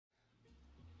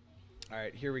All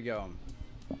right, here we go.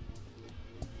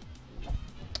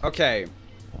 Okay.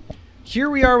 Here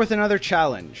we are with another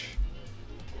challenge.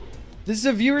 This is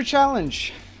a viewer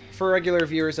challenge. For regular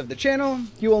viewers of the channel,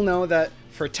 you will know that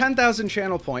for 10,000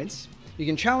 channel points, you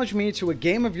can challenge me to a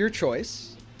game of your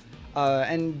choice.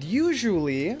 And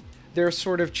usually, they're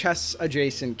sort of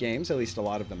chess-adjacent games. At least a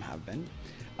lot of them have been.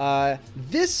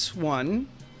 This one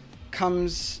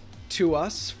comes to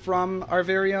us from our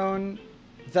very own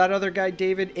That Other Guy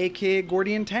David, aka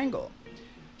Gordian Tangle.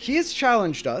 He has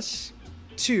challenged us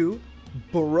to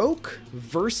Baroque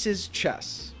versus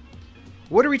chess.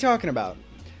 What are we talking about?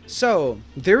 So,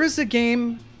 there is a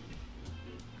game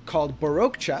called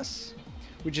Baroque chess,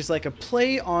 which is like a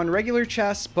play on regular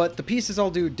chess, but the pieces all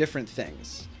do different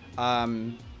things.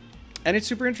 And it's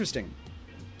super interesting.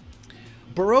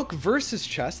 Baroque versus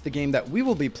chess, the game that we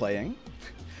will be playing,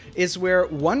 is where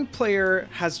one player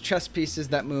has chess pieces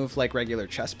that move like regular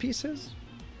chess pieces.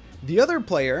 The other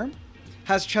player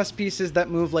has chess pieces that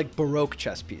move like Baroque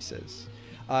chess pieces.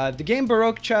 The game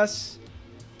Baroque chess,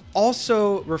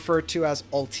 also referred to as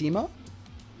Ultima.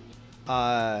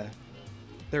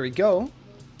 There we go.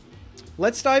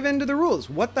 Let's dive into the rules.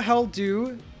 What the hell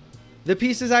do the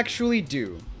pieces actually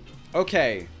do?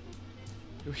 Okay.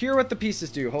 Here are what the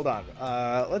pieces do. Hold on.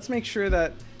 Let's make sure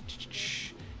that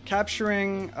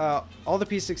capturing all the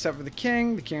pieces except for the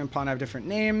king. The king and pawn have different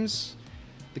names.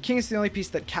 The king is the only piece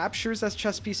that captures, as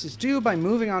chess pieces do, by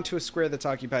moving onto a square that's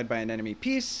occupied by an enemy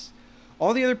piece.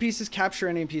 All the other pieces capture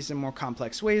enemy pieces in more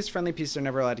complex ways. Friendly pieces are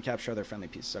never allowed to capture other friendly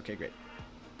pieces. Okay, great.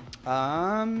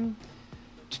 Hold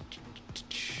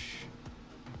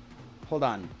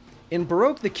on. In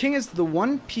Baroque, the king is the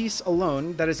one piece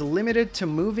alone that is limited to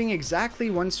moving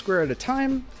exactly one square at a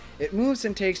time. It moves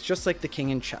and takes just like the king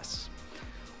in chess.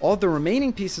 All the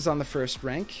remaining pieces on the first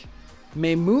rank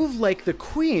may move like the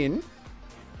queen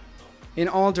in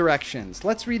all directions.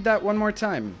 Let's read that one more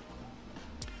time.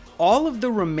 All of the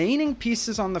remaining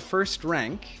pieces on the first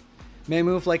rank may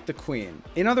move like the queen.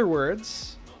 In other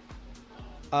words,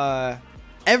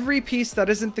 every piece that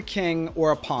isn't the king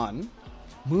or a pawn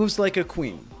moves like a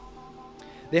queen.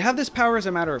 They have this power as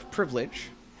a matter of privilege,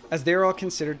 as they are all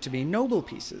considered to be noble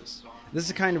pieces. This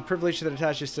is a kind of privilege that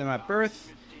attaches to them at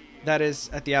birth, that is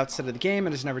at the outset of the game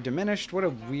and is never diminished. What a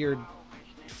weird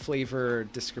flavor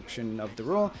description of the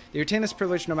rule. They retain this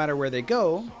privilege no matter where they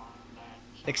go,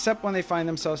 except when they find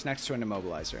themselves next to an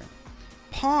immobilizer.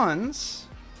 Pawns,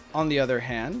 on the other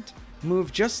hand,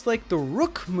 move just like the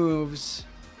rook moves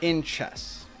in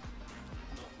chess,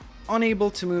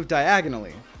 unable to move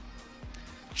diagonally.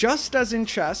 Just as in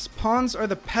chess, pawns are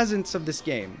the peasants of this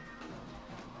game.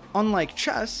 Unlike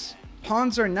chess,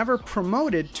 pawns are never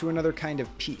promoted to another kind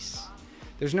of piece.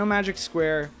 There's no magic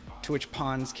square to which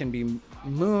pawns can be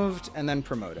moved and then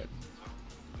promoted.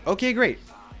 Okay, great.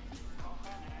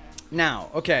 Now,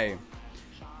 okay,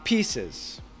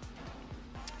 pieces.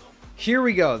 Here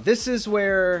we go. This is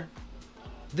where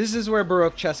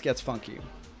Baroque chess gets funky.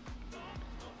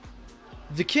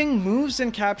 The king moves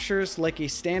and captures like a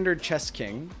standard chess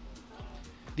king.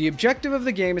 The objective of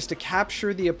the game is to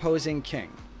capture the opposing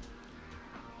king.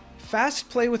 Fast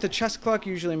play with a chess clock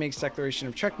usually makes declaration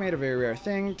of checkmate a very rare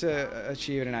thing to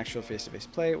achieve in an actual face-to-face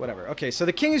play. Whatever. Okay, so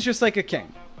the king is just like a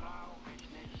king.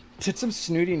 Did some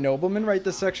snooty nobleman write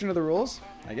this section of the rules?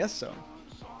 I guess so.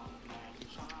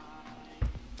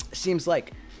 Seems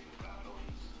like.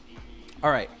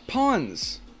 Alright,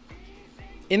 pawns.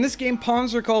 In this game,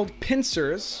 pawns are called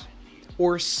pincers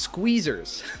or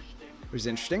squeezers, which is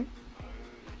interesting.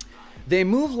 They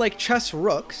move like chess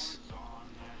rooks.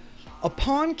 A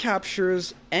pawn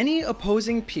captures any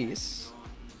opposing piece.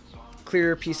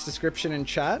 Clear piece description in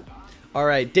chat.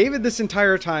 Alright, David this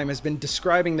entire time has been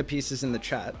describing the pieces in the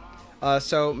chat.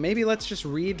 So maybe let's just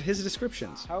read his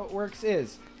descriptions. How it works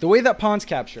is, the way that pawns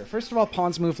capture. First of all,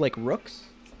 pawns move like rooks.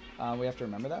 We have to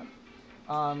remember that.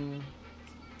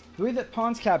 The way that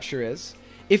pawns capture is,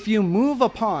 if you move a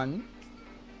pawn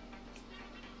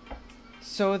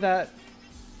so that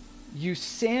you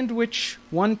sandwich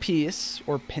one piece,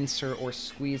 or pincer or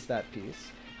squeeze that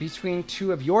piece, between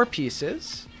two of your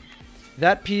pieces,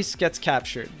 that piece gets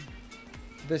captured.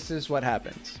 This is what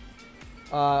happens.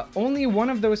 Only one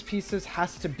of those pieces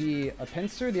has to be a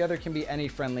pincer. The other can be any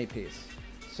friendly piece.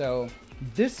 So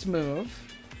this move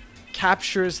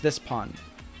captures this pawn.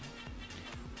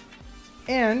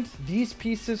 And these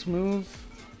pieces move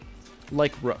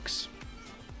like rooks.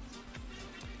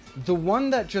 The one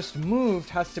that just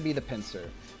moved has to be the pincer.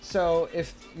 So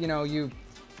if, you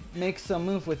make some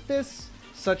move with this,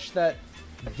 such that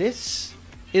this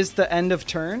is the end of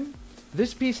turn,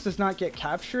 this piece does not get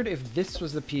captured if this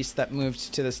was the piece that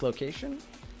moved to this location.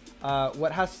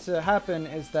 what has to happen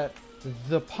is that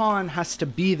the pawn has to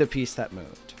be the piece that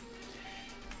moved.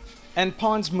 And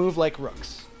pawns move like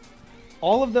rooks.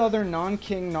 All of the other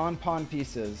non-king, non-pawn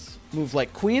pieces move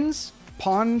like queens.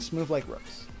 Pawns move like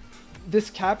rooks. This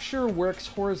capture works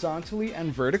horizontally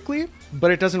and vertically, but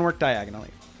it doesn't work diagonally.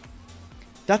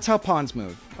 That's how pawns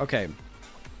move. Okay.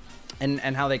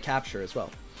 And how they capture as well.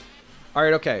 All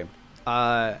right, okay.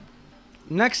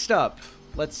 Next up,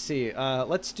 let's see.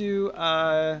 Let's do...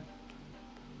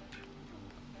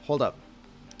 hold up.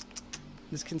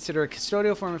 This is considered a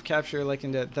custodial form of capture like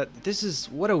in that. This is...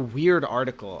 What a weird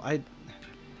article.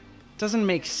 Doesn't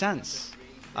make sense.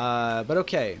 But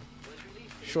okay.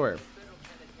 Sure.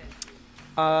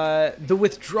 The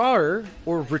withdrawer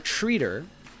or retreater,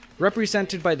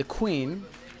 represented by the queen,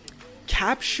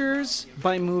 captures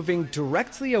by moving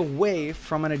directly away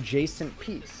from an adjacent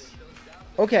piece.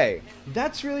 Okay,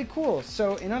 that's really cool.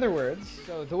 So in other words,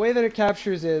 the way that it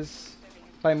captures is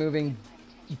by moving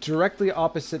directly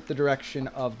opposite the direction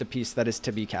of the piece that is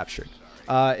to be captured.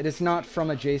 It is not from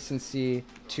adjacency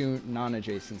to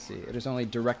non-adjacency. It is only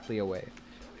directly away.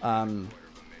 And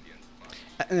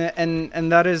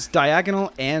that is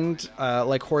diagonal and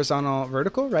like horizontal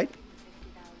vertical, right?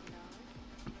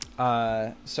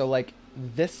 So like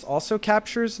this also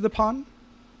captures the pawn.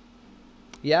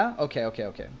 Yeah?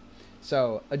 Okay.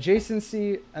 So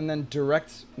adjacency and then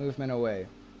direct movement away.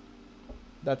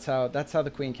 That's how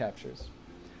the queen captures.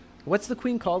 What's the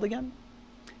queen called again?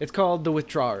 It's called the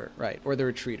withdrawer, right? Or the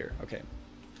retreater. Okay.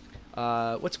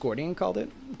 What's Gordian called it?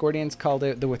 Gordian's called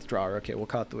it the withdrawer. Okay, we'll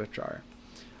call it the withdrawer.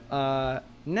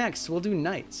 Next, we'll do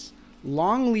knights.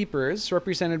 Long leapers,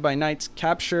 represented by knights,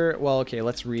 capture... Well, okay,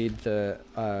 let's read the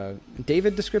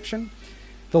David description.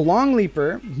 The long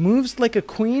leaper moves like a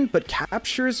queen, but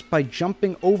captures by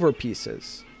jumping over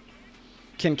pieces.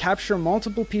 Can capture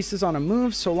multiple pieces on a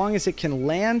move so long as it can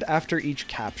land after each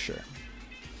capture.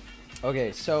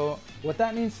 Okay, so what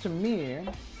that means to me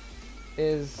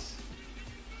is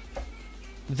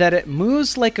that it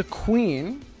moves like a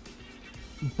queen,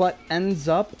 but ends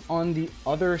up on the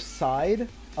other side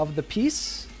of the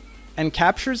piece and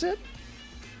captures it.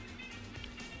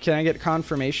 Can I get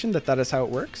confirmation that that is how it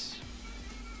works?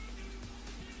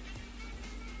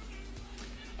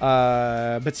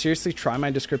 But seriously, try my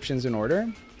descriptions in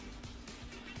order.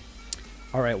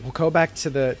 All right, we'll go back to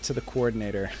the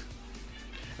coordinator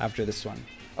after this one.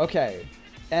 Okay,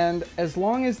 and as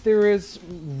long as there is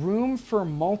room for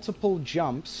multiple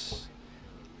jumps,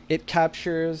 it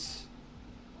captures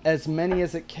as many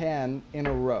as it can in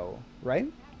a row,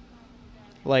 right?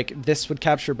 Like this would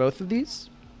capture both of these.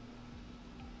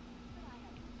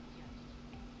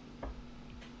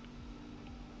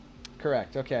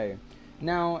 Correct, okay.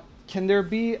 Now, can there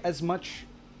be as much,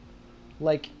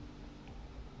 like,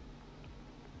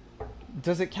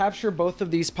 does it capture both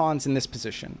of these pawns in this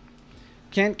position?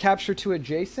 Can't capture two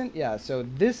adjacent? Yeah, so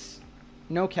this,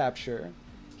 no capture.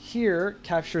 Here,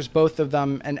 captures both of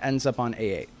them and ends up on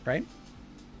A8, right?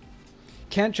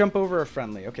 Can't jump over a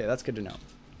friendly. Okay, that's good to know.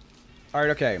 All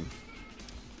right, okay.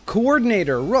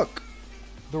 Coordinator, rook.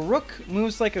 The rook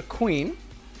moves like a queen.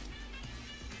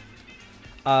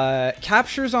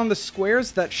 Captures on the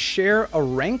squares that share a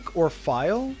rank or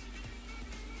file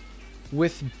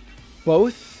with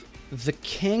both the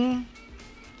king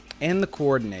and the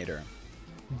coordinator.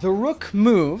 The rook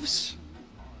moves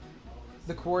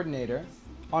the coordinator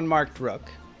on marked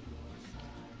rook.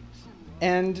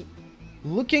 And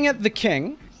looking at the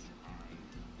king,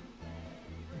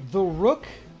 the rook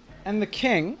and the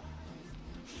king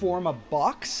form a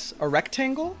box, a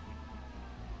rectangle,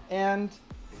 and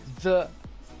the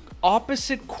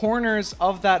opposite corners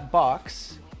of that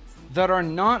box that are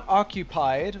not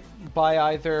occupied by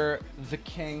either the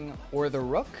king or the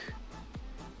rook,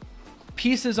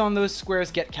 pieces on those squares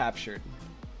get captured.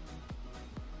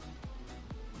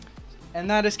 And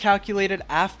that is calculated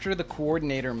after the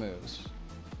coordinator moves.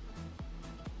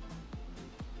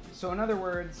 So in other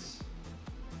words,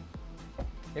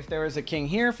 if there is a king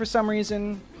here for some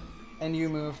reason, and you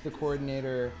move the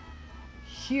coordinator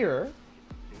here,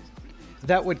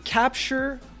 that would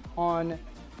capture on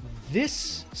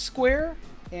this square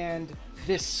and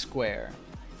this square.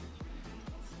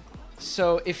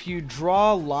 So if you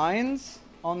draw lines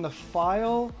on the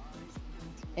file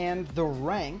and the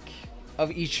rank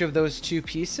of each of those two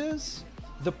pieces,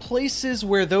 the places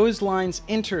where those lines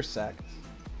intersect,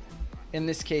 in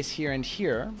this case here and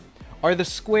here, are the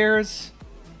squares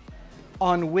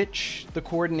on which the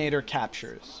coordinator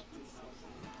captures,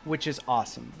 which is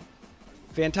awesome.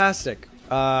 Fantastic.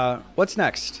 What's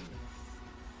next?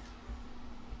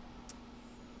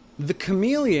 The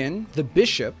chameleon, the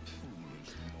bishop,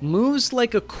 moves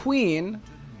like a queen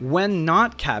when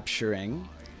not capturing.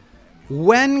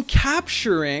 When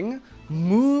capturing,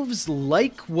 moves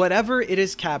like whatever it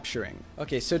is capturing.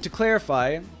 Okay, so to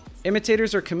clarify,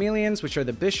 imitators are chameleons, which are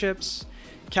the bishops.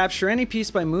 Capture any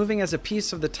piece by moving as a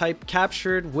piece of the type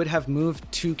captured would have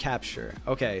moved to capture.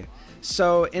 Okay,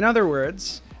 so in other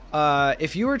words,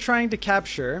 if you were trying to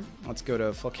capture, let's go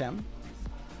to full cam.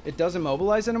 It does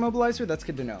immobilize an immobilizer. That's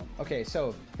good to know. Okay,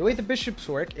 so the way the bishops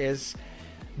work is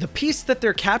the piece that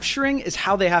they're capturing is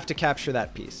how they have to capture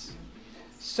that piece.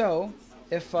 So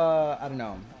if, I don't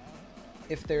know,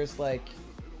 if there's like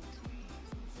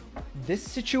this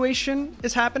situation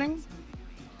is happening,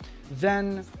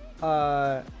 then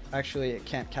actually it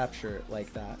can't capture it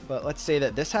like that. But let's say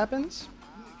that this happens.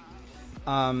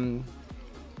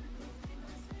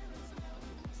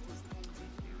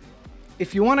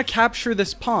 If you want to capture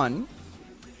this pawn,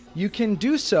 you can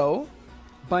do so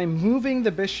by moving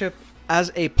the bishop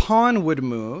as a pawn would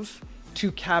move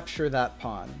to capture that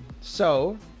pawn.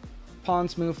 So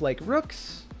pawns move like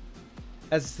rooks.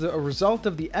 As a result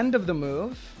of the end of the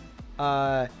move,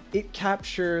 it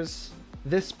captures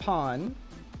this pawn,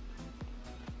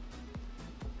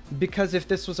 because if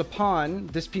this was a pawn,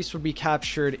 this piece would be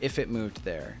captured if it moved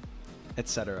there,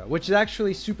 etc. Which is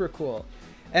actually super cool.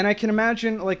 And I can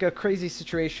imagine like a crazy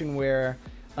situation where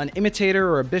an imitator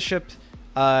or a bishop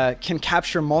can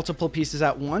capture multiple pieces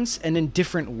at once and in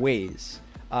different ways.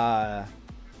 That's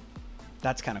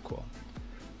kind of cool.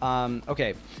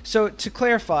 Okay, so to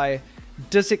clarify,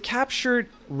 does it capture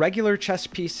regular chess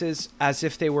pieces as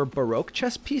if they were Baroque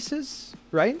chess pieces,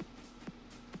 right?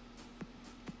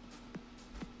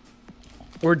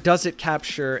 Or does it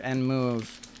capture and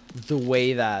move the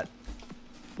way that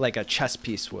like a chess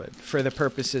piece would for the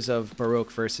purposes of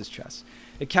Baroque versus chess?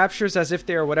 It captures as if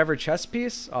they are whatever chess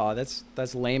piece. Oh,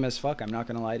 that's lame as fuck. I'm not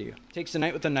gonna lie to you. Takes a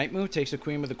knight with a knight move, takes a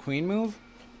queen with a queen move.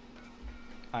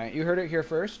 All right, you heard it here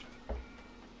first.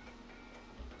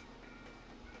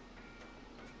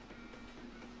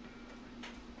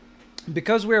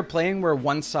 Because we're playing where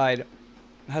one side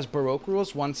has Baroque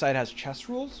rules, one side has chess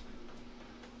rules,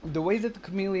 the way that the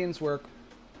chameleons work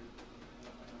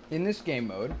in this game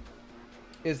mode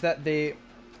is that they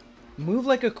move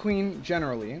like a queen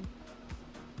generally,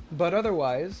 but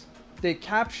otherwise they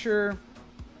capture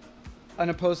an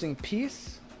opposing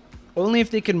piece only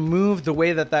if they can move the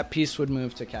way that that piece would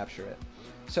move to capture it.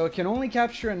 So it can only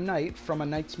capture a knight from a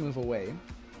knight's move away.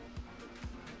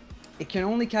 It can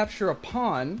only capture a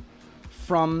pawn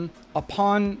from a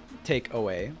pawn take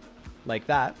away, like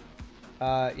that,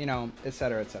 you know,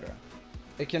 etc., etc.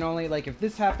 It can only, like, if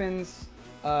this happens,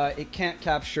 it can't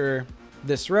capture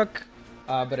this rook,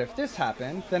 but if this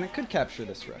happened, then it could capture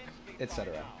this rook,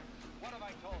 etc.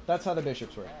 That's how the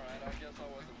bishops work.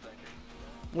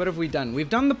 What have we done? We've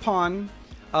done the pawn.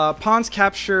 Pawns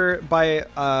capture by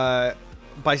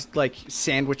like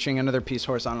sandwiching another piece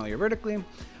horizontally or vertically.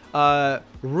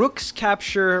 Rooks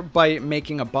capture by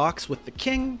making a box with the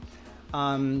king.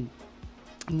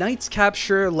 Knights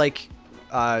capture like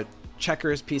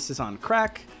checkers pieces on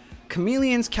crack.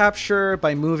 Chameleons capture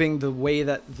by moving the way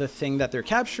that the thing that they're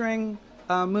capturing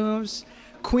moves.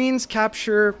 Queens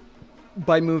capture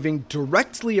by moving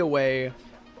directly away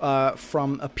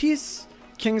from a piece.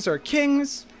 Kings are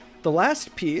kings. The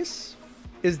last piece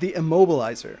is the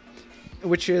immobilizer,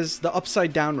 which is the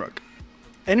upside down rook.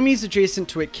 Enemies adjacent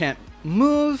to it can't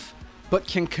move, but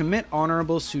can commit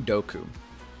honorable Sudoku.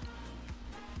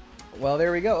 Well,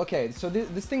 there we go. Okay, so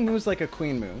this thing moves like a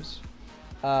queen moves.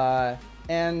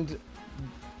 And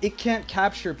it can't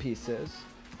capture pieces,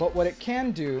 but what it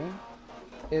can do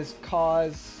is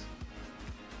cause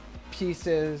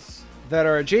pieces that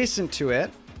are adjacent to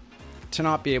it to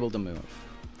not be able to move.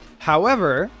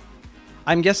 However,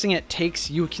 I'm guessing it takes,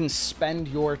 you can spend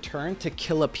your turn to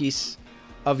kill a piece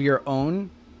of your own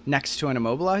next to an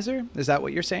immobilizer. Is that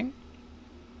what you're saying?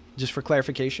 Just for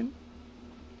clarification?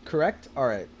 Correct? All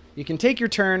right. You can take your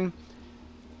turn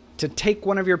to take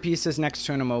one of your pieces next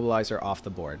to an immobilizer off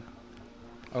the board.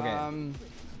 Okay.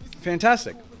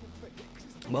 Fantastic.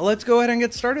 Well, let's go ahead and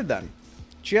get started then.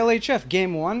 GLHF,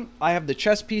 game one. I have the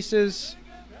chess pieces.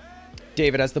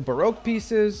 David has the Baroque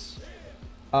pieces.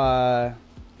 Let's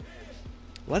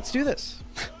do this.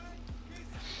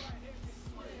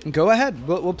 Go ahead.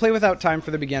 We'll play without time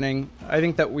for the beginning. I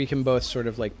think that we can both sort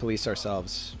of like police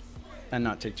ourselves and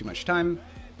not take too much time.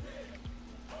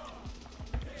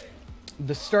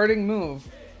 The starting move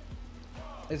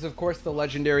is, of course, the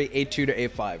legendary a2 to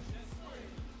a5.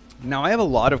 Now, I have a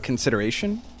lot of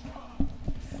consideration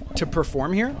to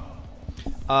perform here.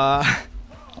 Wow,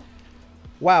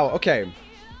 okay.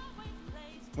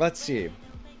 Let's see.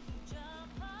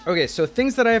 Okay, so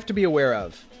things that I have to be aware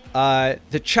of.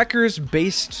 The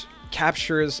checkers-based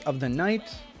captures of the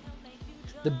knight.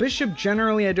 The bishop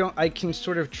generally I can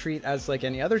sort of treat as like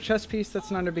any other chess piece.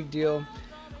 That's not a big deal.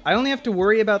 I only have to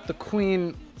worry about the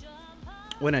queen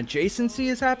when adjacency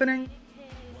is happening.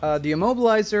 The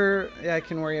immobilizer I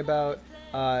can worry about.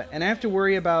 And I have to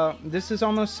worry about... This is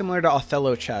almost similar to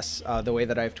Othello chess, the way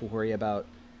that I have to worry about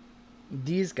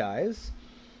these guys.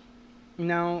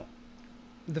 Now,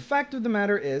 the fact of the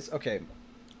matter is... Okay,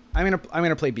 I'm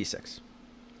gonna play b6.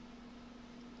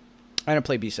 I'm gonna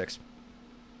play b6.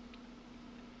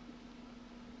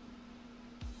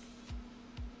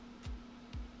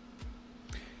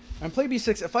 I'm play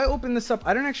b6. If I open this up,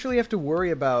 I don't actually have to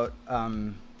worry about...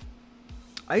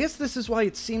 I guess this is why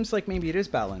it seems like maybe it is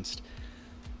balanced.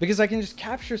 Because I can just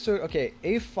capture... So, okay,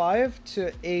 a5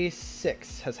 to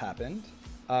a6 has happened.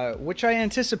 Which I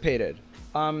anticipated.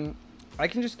 I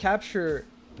can just capture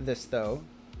this, though,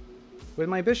 with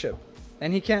my bishop.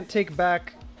 And he can't take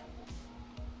back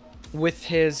with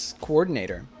his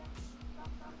coordinator.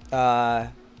 Because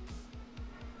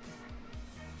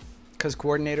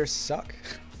coordinators suck.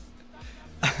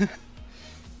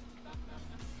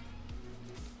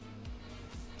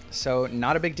 So,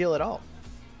 not a big deal at all.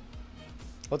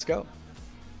 Let's go.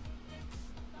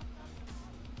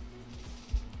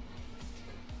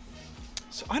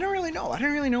 So I don't really know. I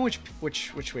don't really know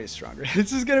which way is stronger.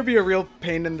 This is gonna be a real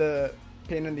pain in the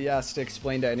ass to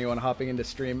explain to anyone hopping into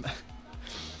stream.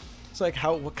 It's like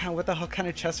what the hell kind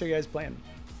of chess are you guys playing?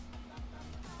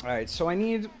 All right, so I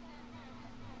need.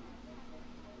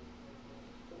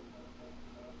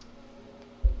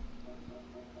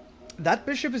 That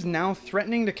bishop is now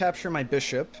threatening to capture my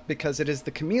bishop because it is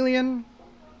the chameleon.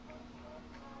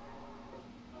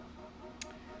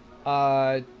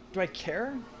 Do I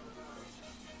care?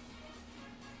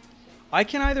 I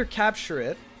can either capture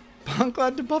it. I'm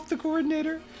glad to buff the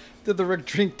coordinator. Did the rook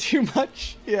drink too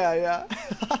much? Yeah.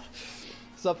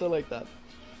 Something like that.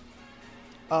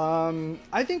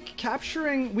 I think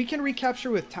capturing... We can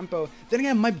recapture with tempo. Then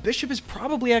again, my bishop is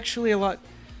probably actually a lot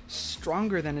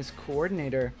stronger than his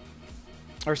coordinator.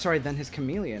 Or sorry, than his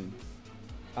chameleon.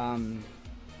 But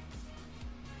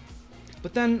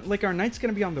then, like, our knight's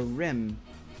gonna be on the rim.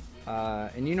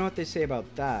 And you know what they say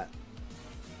about that.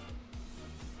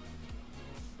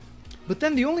 But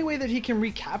then the only way that he can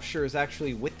recapture is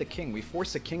actually with the king. We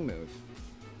force a king move.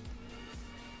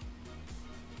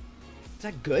 Is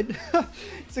that good?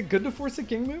 Is it good to force a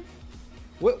king move?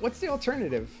 What's the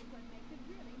alternative?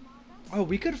 Oh,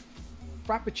 we could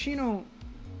Frappuccino...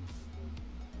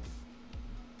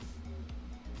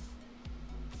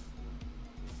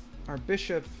 Our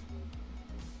bishop...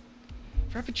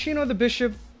 Frappuccino the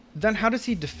bishop... Then how does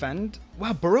he defend?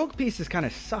 Wow, Baroque pieces kind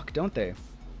of suck, don't they?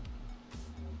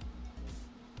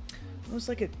 Looks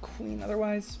like a queen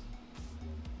otherwise.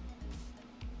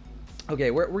 Okay,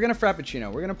 we're gonna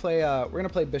Frappuccino. We're gonna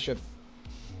play bishop.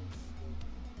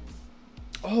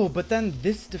 Oh, but then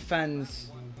this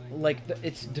defends, like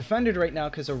it's defended right now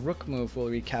because a rook move will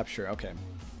recapture. Okay,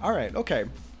 all right, okay.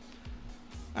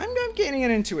 I'm gaining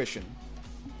an intuition.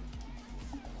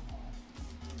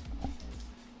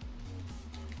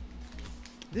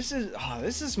 This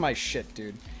is my shit,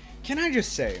 dude. Can I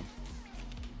just say,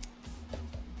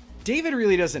 David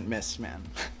really doesn't miss, man.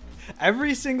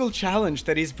 Every single challenge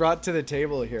that he's brought to the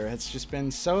table here has just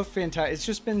been so fantastic. It's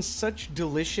just been such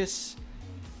delicious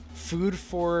food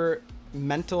for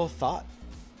mental thought.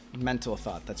 Mental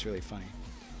thought, that's really funny.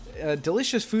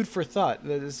 Delicious food for thought.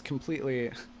 That is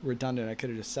completely redundant. I could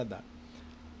have just said that.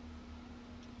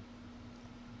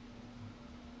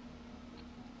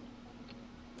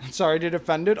 I'm sorry to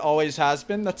defend it. Always has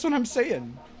been. That's what I'm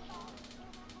saying.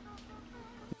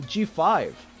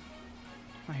 G5.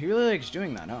 Oh, he really likes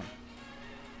doing that, huh?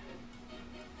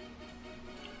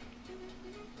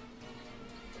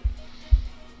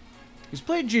 He's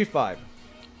played G5.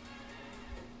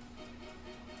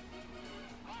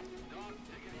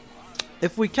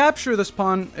 If we capture this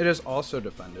pawn, it is also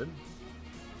defended.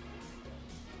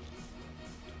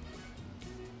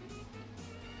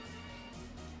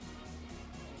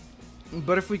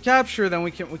 But if we capture, then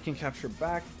we can capture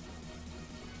back.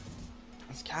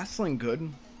 Is castling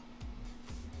good?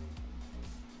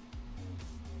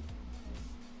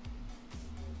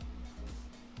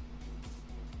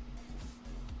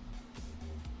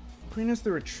 Queen is the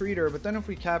retreater, but then if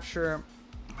we capture,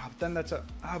 oh, then that's a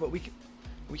but we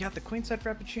got the queenside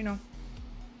Frappuccino.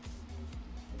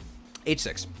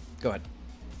 H6. Go ahead.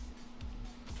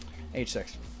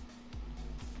 H6.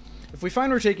 If we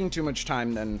find we're taking too much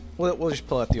time, then we'll just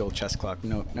pull out the old chess clock.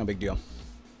 No big deal.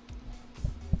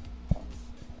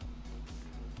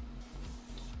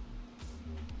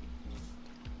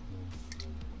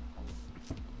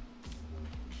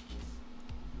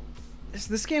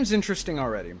 This game's interesting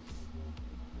already.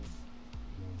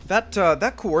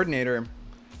 That coordinator,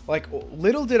 like,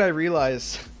 little did I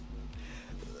realize,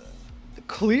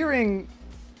 clearing.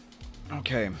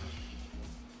 Okay.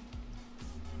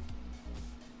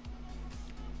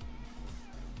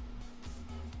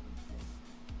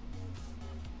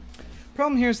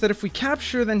 Problem here is that if we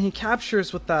capture, then he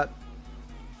captures with that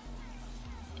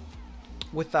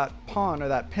pawn or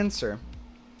that pincer.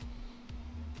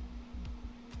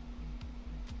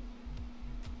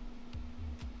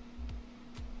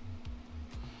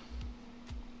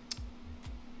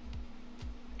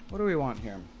 What do we want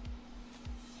here?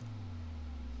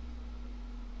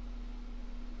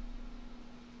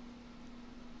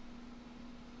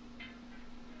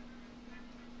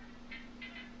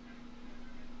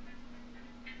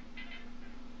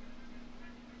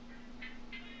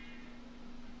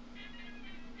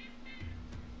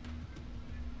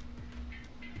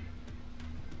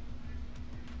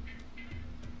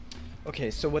 Okay,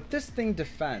 so what this thing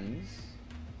defends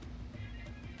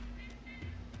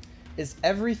is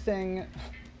everything.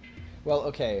 Well,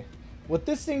 okay. What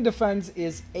this thing defends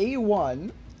is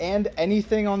A1 and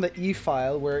anything on the E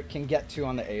file where it can get to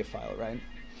on the A file, right?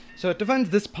 So it defends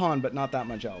this pawn, but not that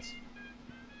much else.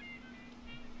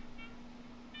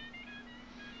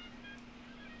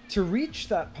 To reach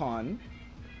that pawn,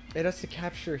 it has to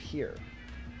capture here.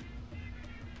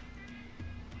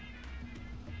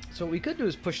 So what we could do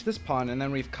is push this pawn, and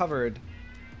then we've covered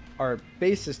our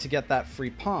bases to get that free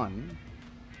pawn.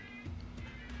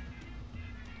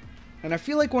 And I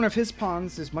feel like one of his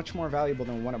pawns is much more valuable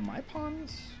than one of my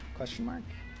pawns? Question mark?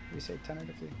 We say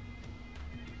tentatively.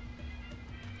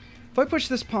 If I push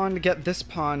this pawn to get this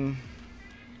pawn,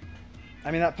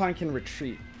 I mean, that pawn can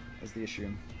retreat is the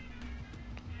issue.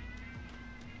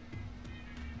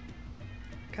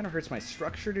 Kind of hurts my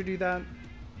structure to do that.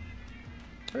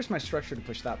 Hurts my structure to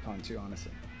push that pawn too,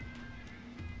 honestly.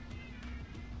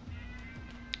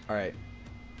 Alright.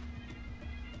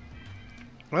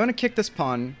 I want to kick this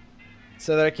pawn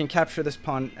so that I can capture this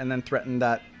pawn and then threaten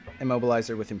that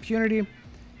immobilizer with impunity.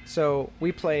 So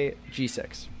we play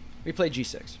g6. We play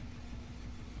g6.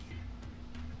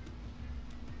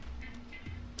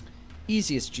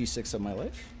 Easiest g6 of my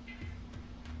life.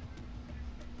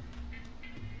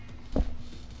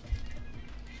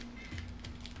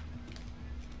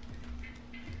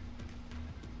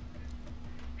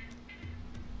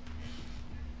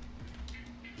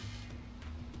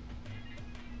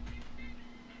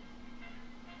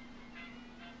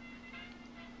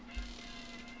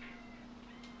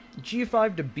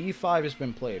 G5 to B5 has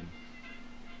been played.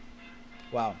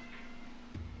 Wow.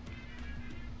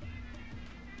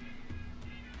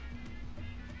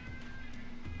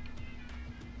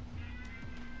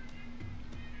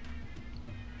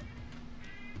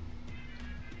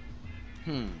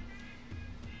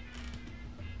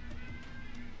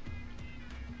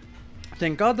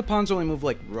 Thank God the pawns only move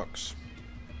like rooks.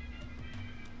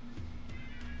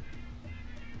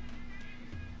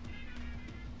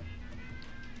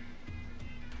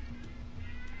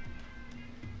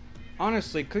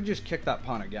 Honestly, could just kick that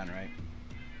pawn again, right?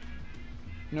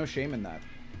 No shame in that.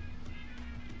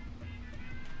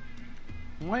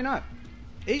 Why not?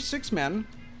 A6, man.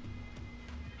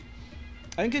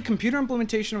 I think a computer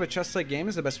implementation of a chess-like game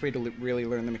is the best way to really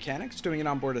learn the mechanics. Doing it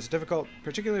on board is difficult,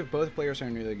 particularly if both players are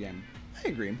new to the game. I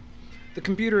agree. The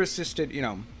computer-assisted, you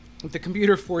know, if the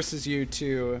computer forces you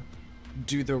to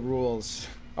do the rules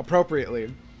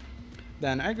appropriately,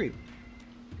 then I agree.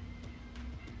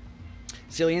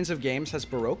 Zillions of games has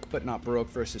Baroque, but not Baroque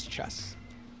versus chess.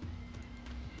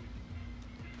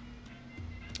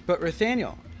 But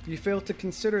Rathaniel, you fail to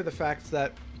consider the fact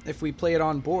that if we play it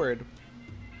on board,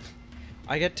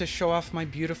 I get to show off my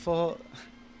beautiful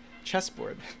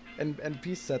chessboard and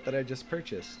piece set that I just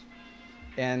purchased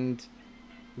and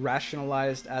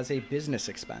rationalized as a business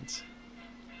expense,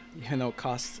 even though it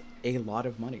costs a lot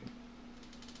of money.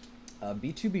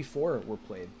 B2, B4 were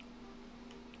played.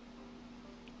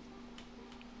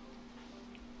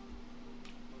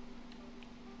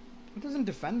 It doesn't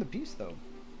defend the piece, though.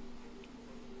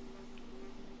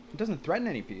 It doesn't threaten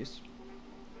any piece.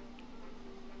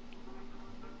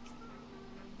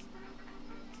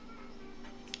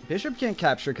 Bishop can't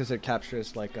capture because it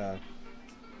captures like a...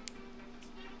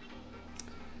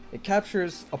 It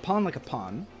captures a pawn like a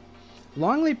pawn.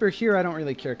 Long leaper here I don't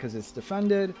really care because it's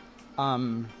defended.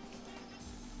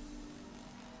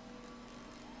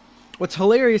 What's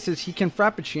hilarious is he can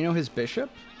Frappuccino his bishop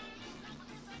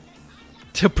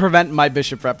to prevent my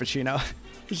bishop Frappuccino.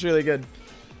 It's really good.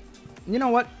 You know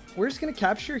what? We're just going to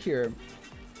capture here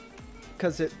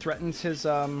because it threatens his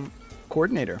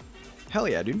coordinator. Hell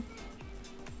yeah, dude.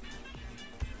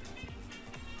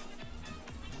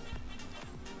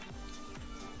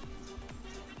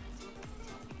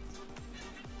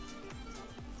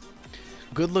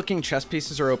 Good-looking chess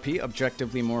pieces are OP,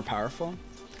 objectively more powerful.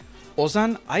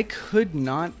 Ozan, I could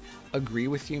not agree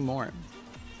with you more.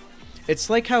 It's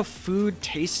like how food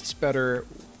tastes better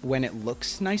when it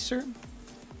looks nicer.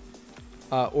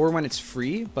 Or when it's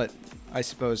free, but I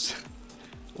suppose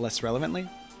less relevantly.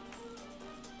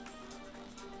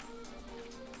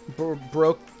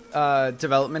 Baroque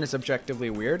development is objectively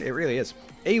weird. It really is.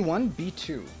 A1,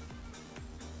 B2.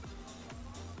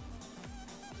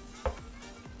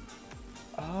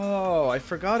 Oh, I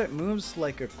forgot it moves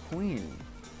like a queen.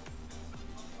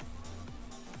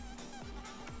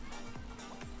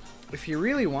 If he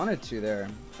really wanted to there,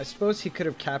 I suppose he could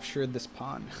have captured this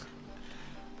pawn.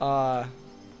 A1,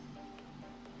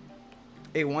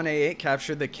 A8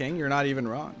 captured the king. You're not even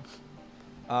wrong.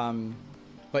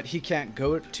 But he can't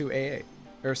go to A8.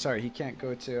 Or sorry, he can't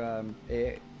go to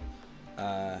A8.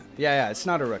 Yeah, it's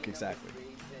not a rook exactly.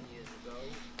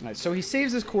 All right, so he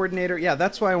saves his coordinator. Yeah,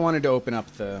 that's why I wanted to open up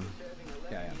the...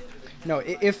 Yeah. No,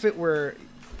 if it were...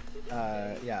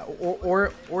 yeah,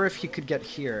 or if he could get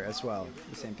here as well,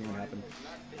 the same thing would happen.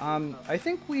 I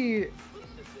think we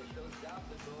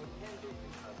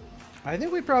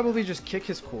probably just kick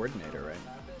his coordinator, right?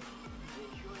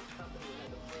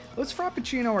 Let's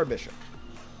Frappuccino our bishop.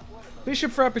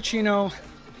 Bishop Frappuccino,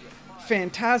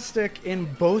 fantastic in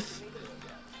both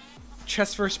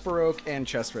chess vs. Baroque and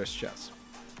chess vs. chess.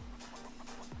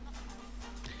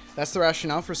 That's the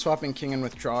rationale for swapping king and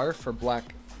withdrawer for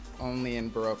black only in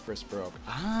Baroque vs. Baroque.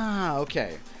 Ah,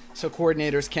 okay. So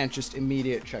coordinators can't just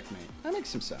immediate checkmate. That makes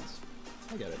some sense.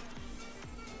 I get it.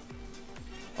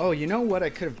 Oh, you know what I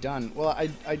could have done? Well, I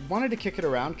wanted to kick it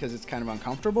around because it's kind of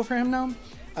uncomfortable for him now.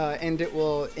 And it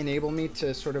will enable me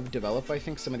to sort of develop, I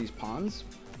think, some of these pawns.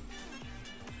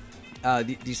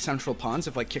 These central pawns,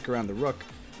 if I kick around the rook,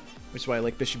 which is why I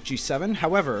like bishop g7.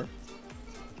 However,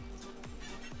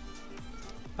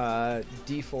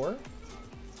 d4.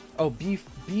 Oh, b4,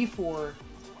 d4.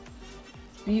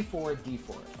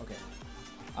 Okay.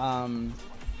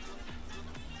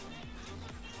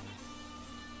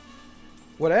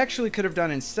 What I actually could have done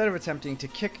instead of attempting to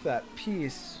kick that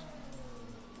piece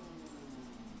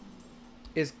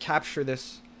is capture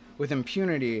this with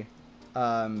impunity,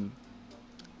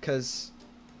 because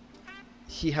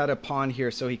he had a pawn here,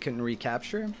 so he couldn't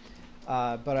recapture.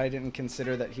 But I didn't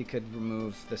consider that he could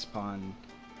remove this pawn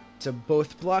to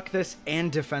both block this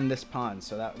and defend this pawn.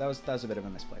 So that was a bit of a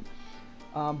misplay.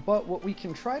 But what we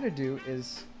can try to do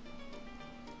is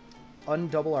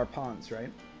undouble our pawns,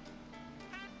 right?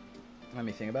 Let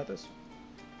me think about this.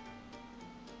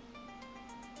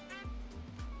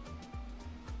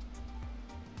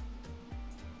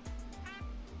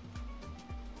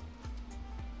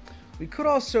 We could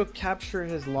also capture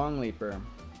his long leaper.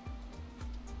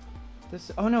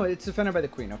 This, oh no, it's defended by the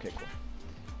queen. Okay,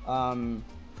 cool.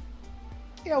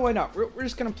 Yeah, why not? We're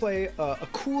just gonna play a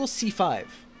cool c5.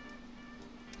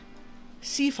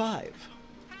 c5.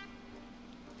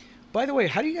 By the way,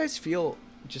 how do you guys feel,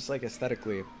 just like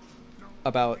aesthetically,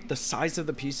 about the size of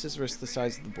the pieces versus the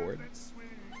size of the board?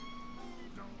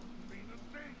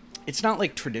 It's not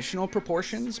like traditional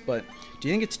proportions, but do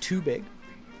you think it's too big?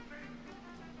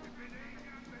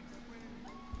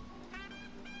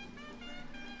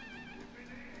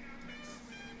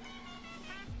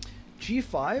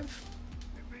 G5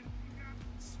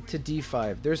 to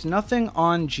D5. There's nothing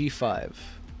on G5.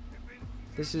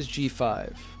 This is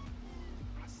G5.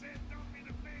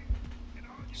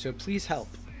 So please help.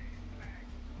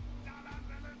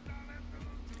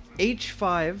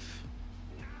 H5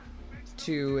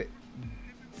 to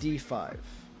D5.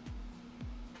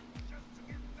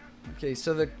 Okay,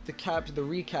 so the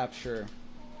recapture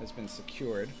has been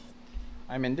secured.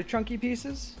 I'm into chunky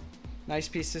pieces. Nice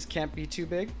pieces can't be too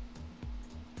big.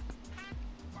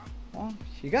 Well,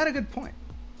 you got a good point.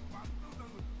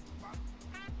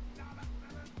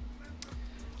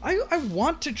 I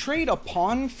want to trade a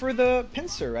pawn for the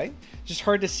pincer, right? Just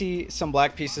hard to see some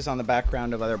black pieces on the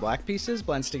background of other black pieces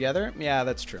blends together. Yeah,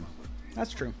 that's true.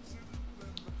 That's true.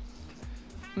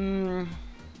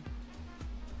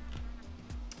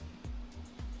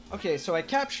 Okay, so I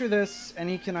capture this, and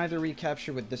he can either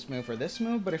recapture with this move or this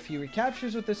move, but if he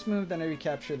recaptures with this move, then I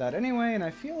recapture that anyway, and I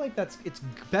feel like it's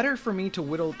better for me to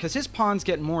whittle, because his pawns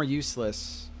get more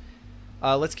useless.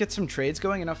 Let's get some trades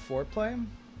going, enough foreplay.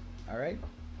 Alright,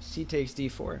 C takes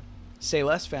D4. Say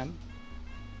less, fam.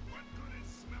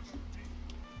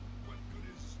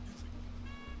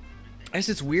 I guess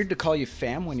it's weird to call you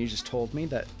fam when you just told me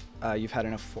that you've had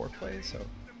enough foreplay, so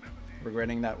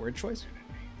regretting that word choice.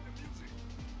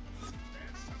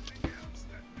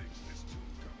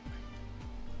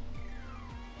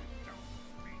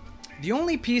 The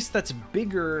only piece that's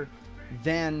bigger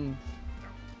than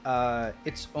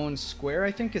its own square,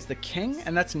 I think, is the king,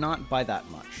 and that's not by that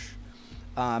much.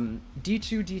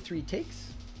 D2, D3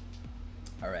 takes.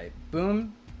 All right,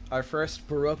 boom. Our first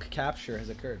Baroque capture has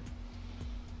occurred.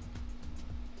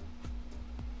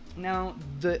 Now,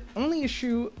 the only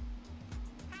issue...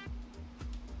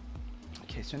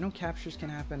 Okay, so no captures can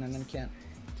happen and then can't...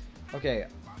 Okay.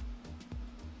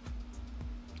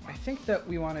 I think that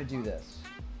we want to do this.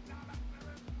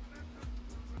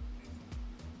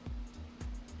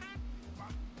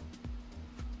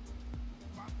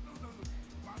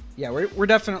 Yeah, we're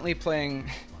definitely playing...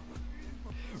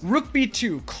 Rook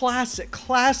b2,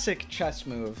 classic chess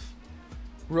move.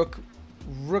 Rook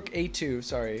a2,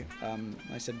 sorry.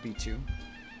 I said b2.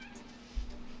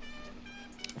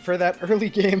 For that early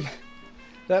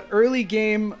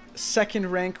game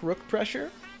second rank rook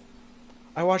pressure.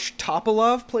 I watched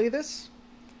Topalov play this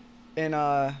in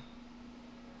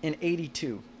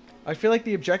 82. I feel like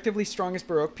the objectively strongest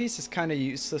Baroque piece is kind of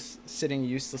useless, sitting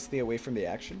uselessly away from the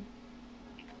action.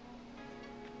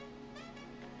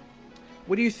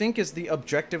 What do you think is the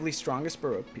objectively strongest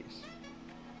Baroque piece?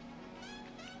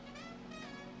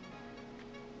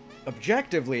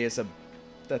 Objectively is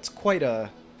that's quite a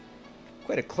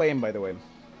claim, by the way.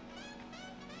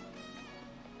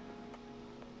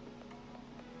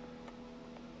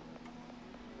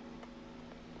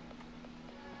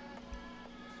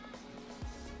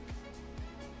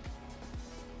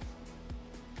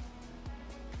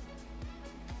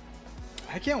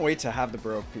 I can't wait to have the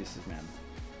Baroque pieces, man.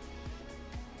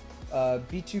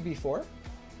 B2, B4.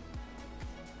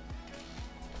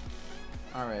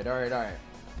 All right.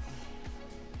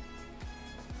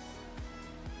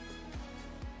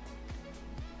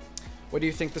 What do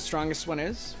you think the strongest one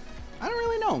is? I don't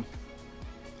really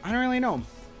know.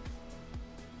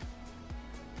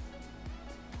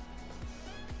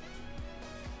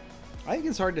 I think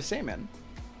it's hard to say, man.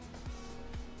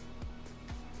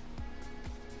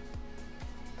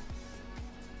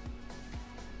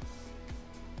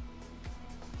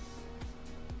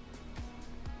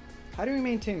 How do we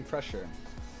maintain pressure?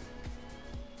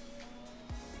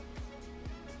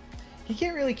 He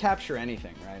can't really capture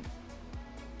anything, right?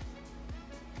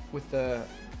 With the...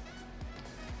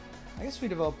 I guess we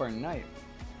develop our knight.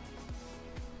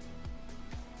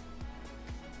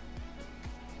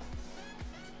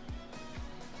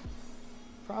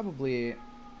 Probably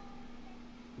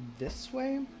this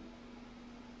way?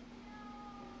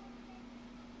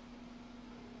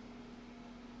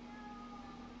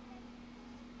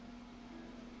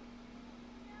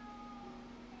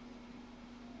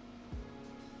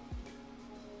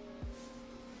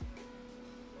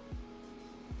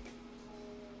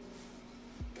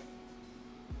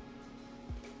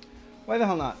 Why the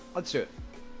hell not? Let's do it.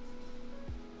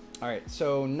 Alright,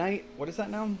 so knight, what is that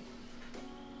now?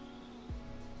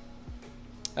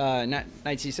 Knight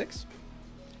c6.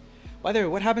 By the way,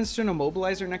 what happens to an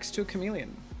immobilizer next to a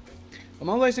chameleon?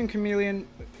 Immobilizer and chameleon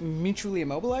mutually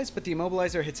immobilize, but the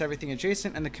immobilizer hits everything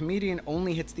adjacent, and the chameleon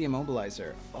only hits the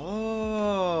immobilizer.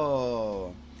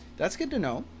 Oh, that's good to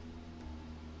know.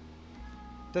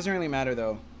 Doesn't really matter,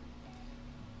 though.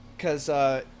 Because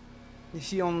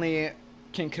he only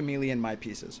can chameleon my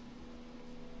pieces.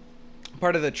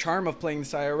 Part of the charm of playing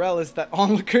this IRL is that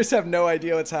onlookers have no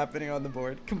idea what's happening on the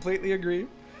board. Completely agree.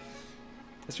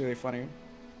 That's really funny.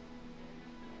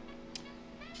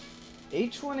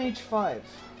 H1, H5.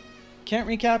 Can't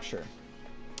recapture.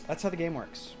 That's how the game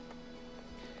works.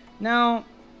 Now,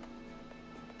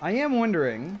 I am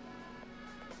wondering...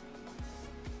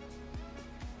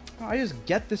 Oh, I just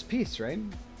get this piece, right?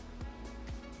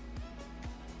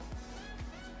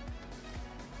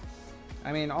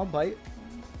 I mean, I'll bite.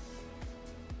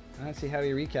 I don't see how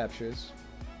he recaptures.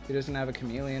 He doesn't have a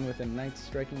chameleon within knight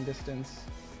striking distance.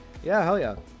 Yeah, hell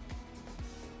yeah.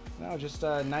 No, just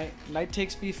knight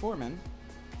takes b4, man.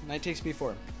 Knight takes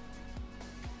b4.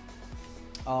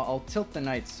 I'll tilt the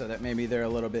knights so that maybe they're a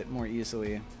little bit more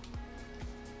easily.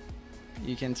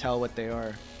 You can tell what they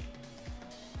are.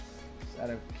 Just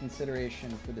out of consideration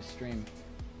for the stream.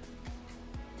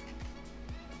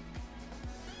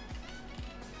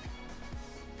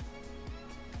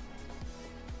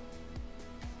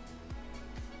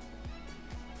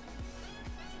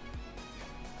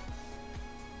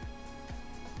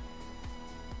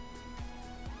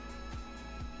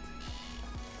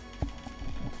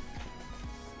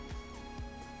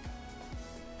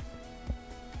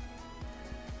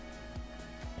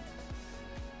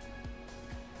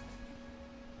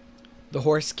 The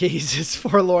horse gazes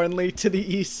forlornly to the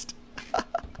east.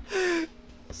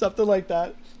 Something like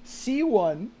that.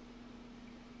 C1.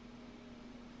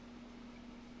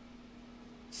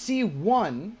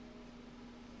 c1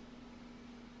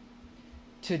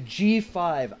 to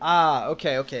g5. Ah,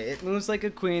 okay, okay. It moves like a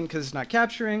queen because it's not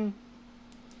capturing,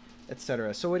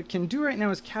 etc. So what it can do right now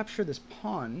is capture this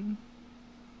pawn.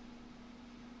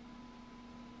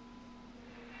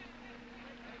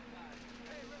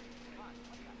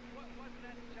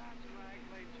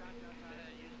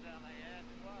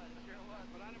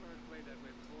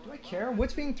 Do I care?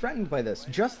 What's being threatened by this?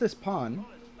 Just this pawn.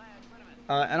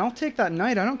 And I'll take that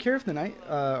knight. I don't care if the knight,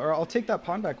 or I'll take that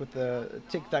pawn back with the,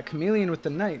 take that chameleon with the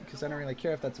knight, because I don't really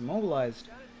care if that's immobilized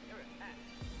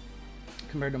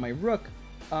compared to my rook.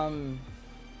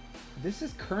 This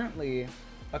is currently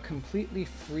a completely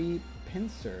free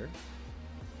pincer.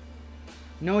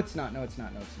 No, it's not. No, it's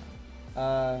not. No, it's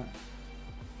not.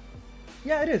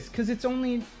 Yeah, it is, because it's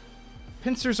only,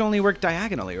 pincers only work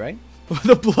diagonally, right? Will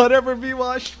the blood ever be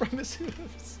washed from his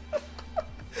hooves?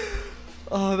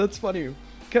 Oh, that's funny.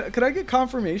 Could I get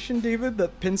confirmation, David,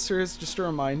 that pincer is just a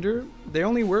reminder? They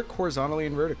only work horizontally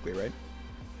and vertically, right?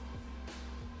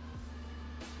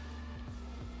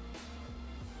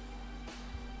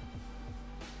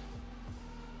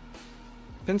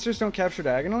 Pincers don't capture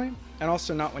diagonally, and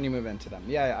also not when you move into them.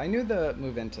 Yeah, I knew the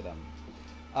move into them.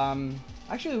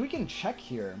 Actually, we can check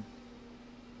here.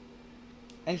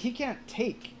 And he can't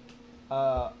take.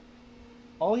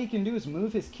 All he can do is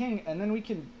move his king, and then we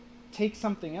can take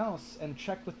something else and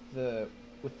check with the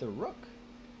rook.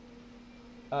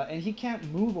 And he can't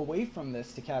move away from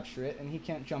this to capture it, and he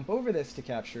can't jump over this to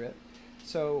capture it.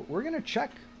 So we're gonna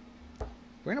check.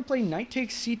 We're gonna play knight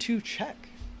takes c2 check.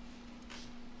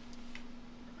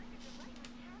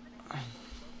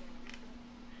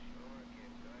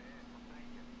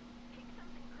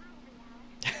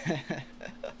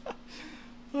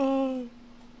 Oh,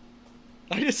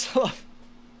 I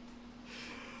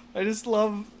just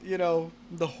love, you know,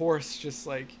 the horse just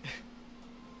like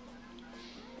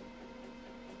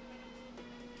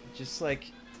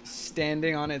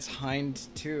standing on its hind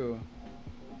two,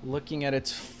 looking at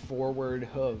its forward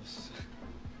hooves.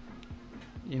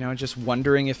 You know, just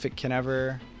wondering if it can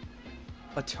ever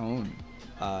atone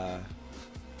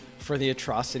for the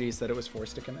atrocities that it was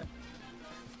forced to commit.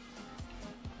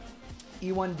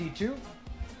 E1, D2.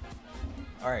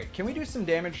 Alright, can we do some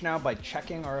damage now by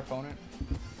checking our opponent?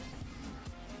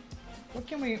 What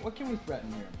can we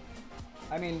threaten here?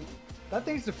 I mean, that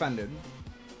thing's defended.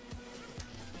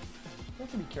 We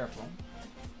have to be careful.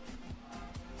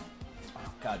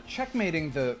 Oh god, checkmating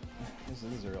the... This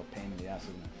is a real pain in the ass,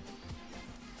 isn't it?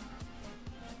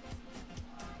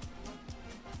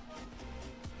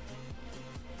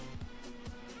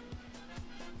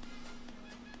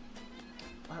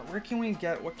 Alright, where can we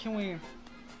get... What can we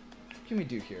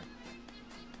do here?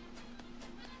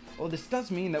 Oh, this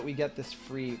does mean that we get this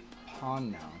free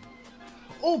pawn now.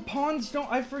 Oh, pawns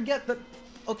don't... I forget that...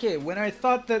 Okay, when I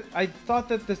thought that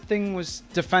this thing was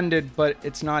defended, but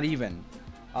it's not even.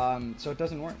 So it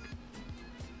doesn't work.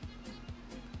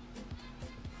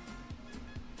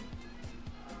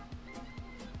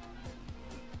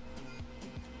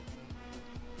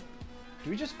 Do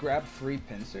we just grab free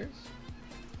pincers?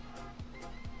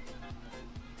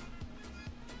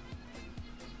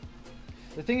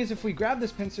 The thing is, if we grab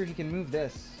this pincer, he can move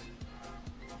this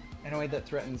in a way that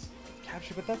threatens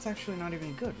capture, but that's actually not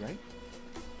even good, right?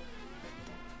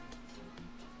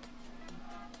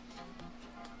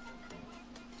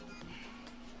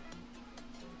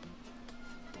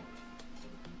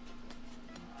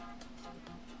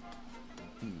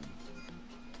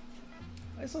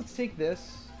 I guess let's take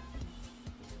this.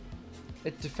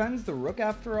 It defends the rook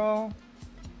after all.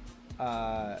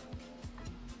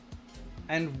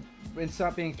 And it's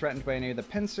not being threatened by any of the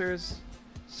pincers.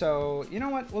 So, you know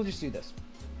what? We'll just do this.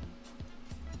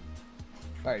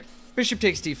 Alright. Bishop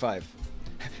takes d5.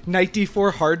 Knight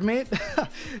d4 hard mate?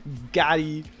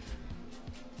 Got-y.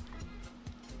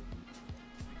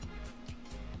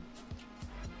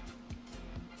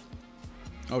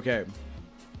 Okay.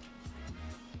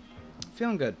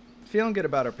 Feeling good. Feeling good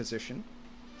about our position.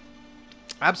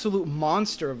 Absolute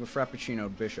monster of a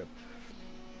Frappuccino bishop.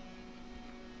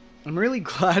 I'm really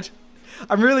glad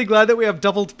that we have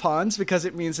doubled pawns, because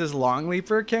it means his long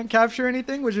leaper can't capture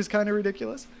anything, which is kind of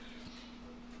ridiculous.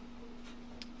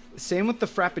 Same with the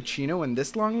Frappuccino and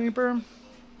this long leaper.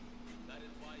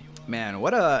 Man,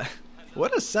 what a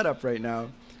setup right now.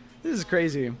 This is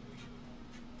crazy.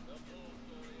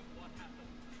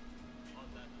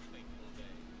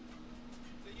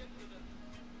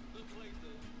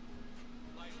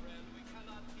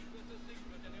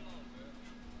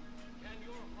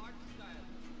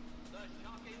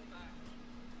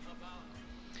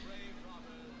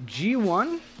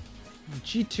 G1,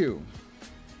 G2.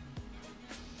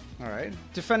 Alright.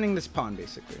 Defending this pawn,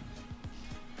 basically.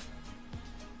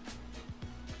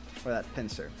 Or that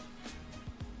pincer.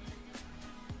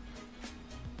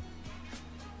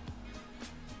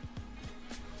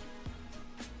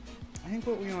 I think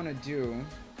what we want to do...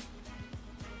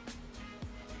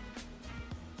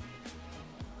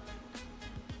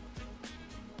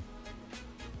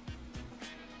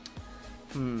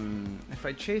 If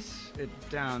I chase it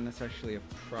down, that's actually a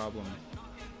problem.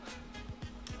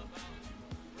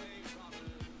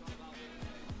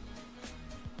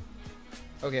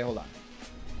 Okay, hold on.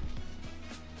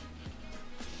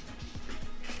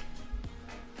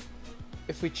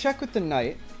 If we check with the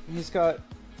knight, he's got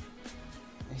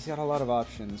a lot of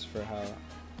options for how.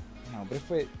 No, but if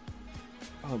we,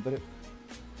 oh, but it.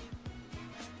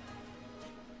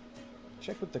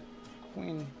 Check with the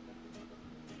queen.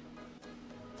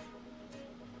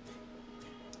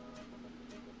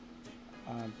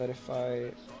 But if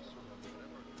I...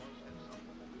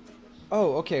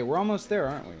 Oh, okay, we're almost there,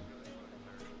 aren't we?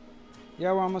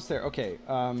 Yeah, we're almost there. Okay,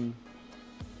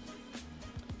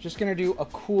 just gonna do a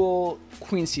cool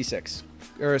queen c6.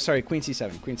 Or, sorry, queen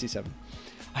c7. Queen c7.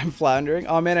 I'm floundering.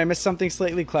 Oh, man, I missed something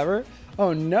slightly clever.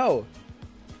 Oh, no.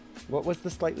 What was the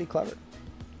slightly clever?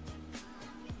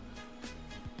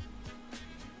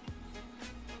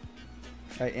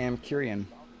 I am Curian.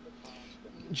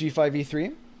 G5,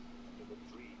 E3.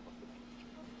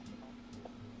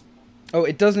 Oh,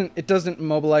 it doesn't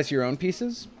mobilize your own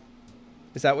pieces?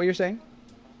 Is that what you're saying?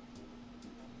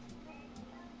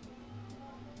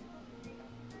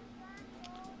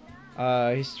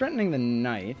 He's threatening the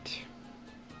knight.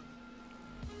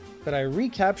 But I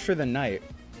recapture the knight.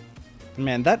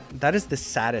 Man, that is the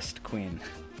saddest queen.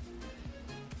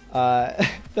 That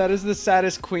is the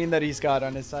saddest queen that he's got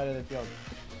on his side of the field.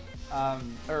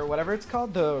 Or whatever it's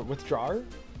called, the withdrawer.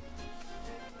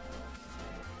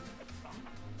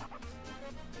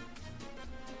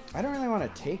 I don't really want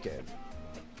to take it.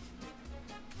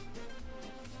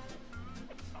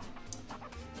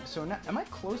 So now, am I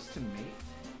close to mate?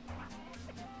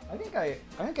 I think I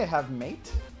have mate.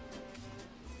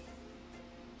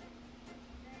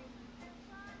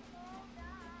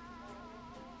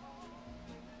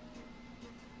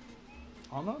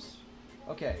 Almost?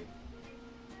 Okay.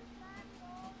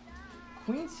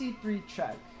 Queen c3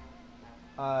 check.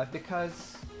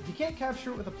 Because he can't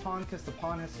capture it with a pawn because the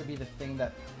pawn has to be the thing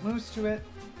that moves to it.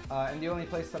 And the only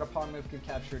place that a pawn move could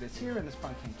capture it is here, and this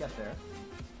pawn can't get there.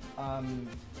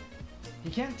 He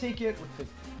can't take it with the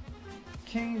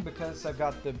king because I've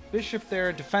got the bishop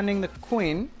there defending the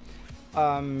queen.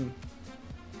 I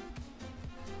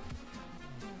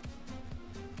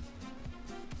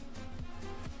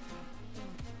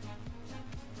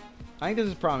think this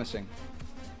is promising.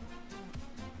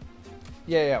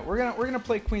 Yeah, we're gonna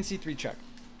play queen c3 check.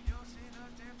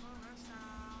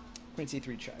 Queen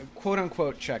c3 check, quote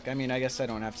unquote check. I mean, I guess I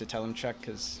don't have to tell him check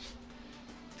because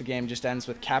the game just ends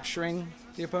with capturing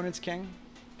the opponent's king.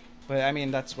 But I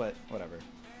mean, that's whatever.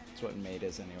 That's what mate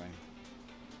is anyway.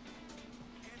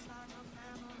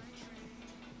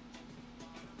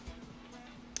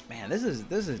 Man, this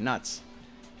is nuts.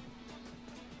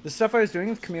 The stuff I was doing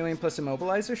with Chameleon plus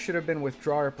Immobilizer should have been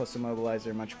Withdrawer plus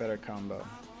Immobilizer, much better combo.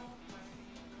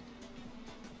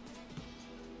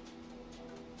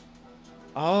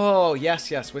 Oh, yes.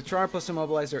 Withdrawer plus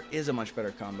Immobilizer is a much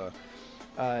better combo.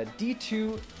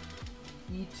 D2,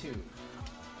 E2.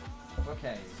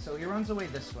 Okay, so he runs away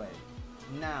this way.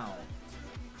 Now,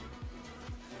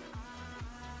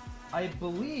 I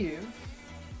believe,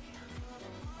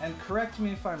 and correct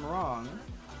me if I'm wrong,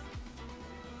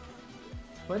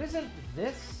 but isn't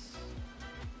this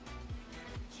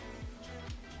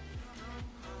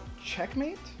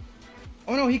checkmate?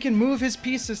 Oh no, he can move his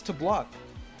pieces to block.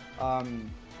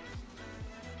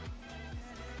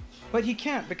 But he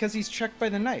can't because he's checked by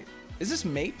the knight. Is this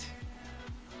mate?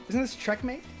 Isn't this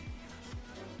checkmate?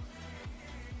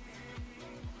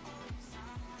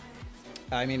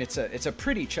 I mean, it's a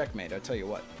pretty checkmate, I'll tell you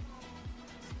what.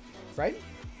 Right?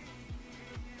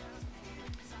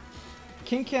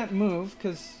 King can't move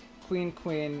because queen,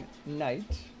 queen,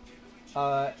 knight.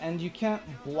 And you can't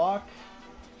block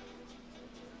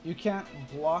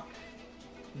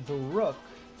the rook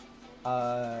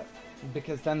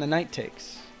because then the knight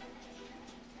takes.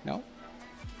 No?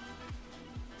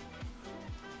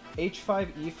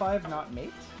 H5, E5, not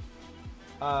mate?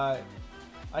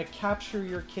 I capture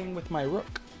your king with my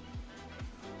rook.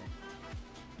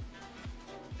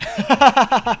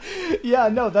 Yeah,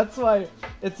 no, that's why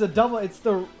it's a double. It's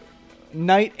the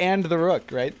knight and the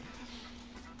rook, right?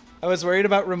 I was worried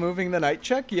about removing the knight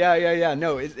check. Yeah.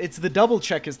 No, it's the double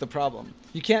check is the problem.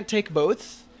 You can't take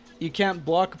both, You can't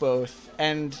block both,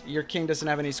 and your king doesn't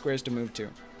have any squares to move to.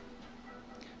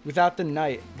 Without the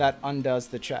knight, that undoes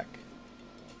the check.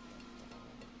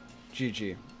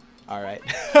 GG. Alright.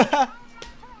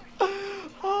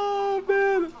 Oh,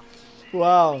 man.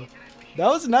 Wow. That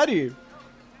was nutty.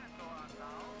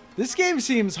 This game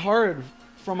seems hard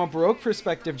from a Baroque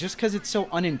perspective just because it's so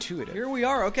unintuitive. Here we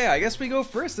are. Okay, I guess we go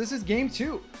first. This is game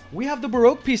 2. We have the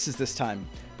Baroque pieces this time.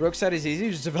 Baroque side is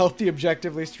easy. Just develop the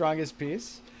objectively strongest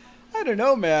piece. I don't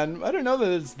know, man. I don't know that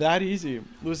it's that easy.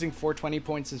 Losing 420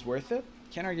 points is worth it.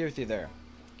 Can't argue with you there.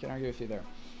 Can't argue with you there.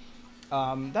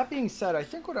 That being said, I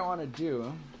think what I want to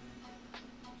do...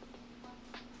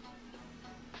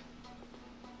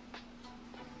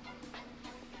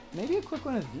 maybe a quick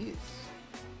one of these.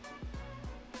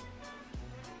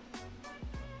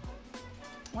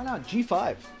 Why not?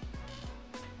 G5.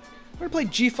 We're going to play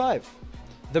G5.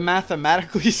 The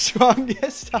mathematically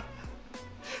strongest.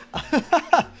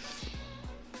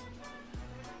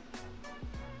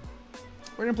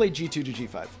 We're going to play G2 to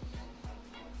G5.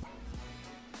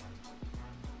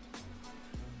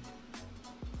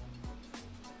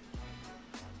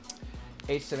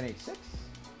 H7, H6.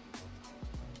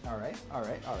 All right, all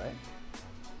right, all right.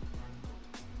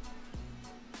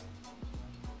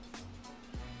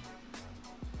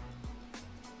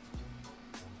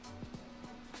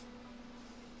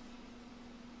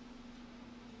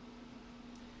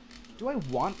 Do I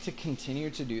want to continue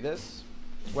to do this?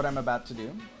 What I'm about to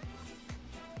do?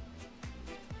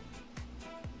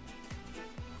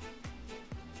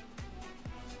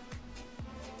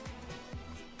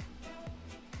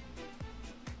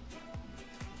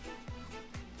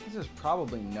 This is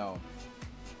probably no.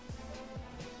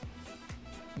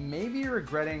 Maybe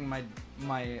regretting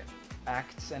my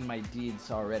acts and my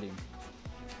deeds already.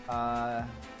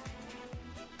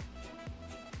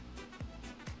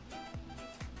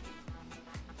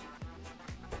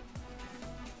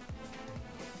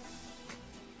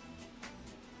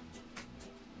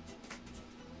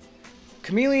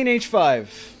 Chameleon H5.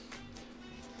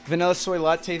 Vanilla Soy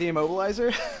Latte the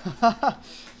Immobilizer.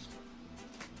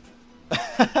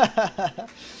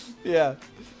 Yeah.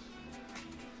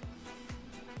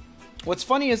 What's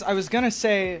funny is I was gonna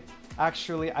say,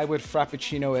 actually, I would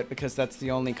Frappuccino it because that's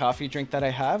the only coffee drink that I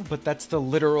have, but that's the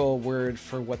literal word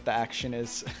for what the action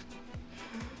is.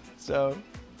 So.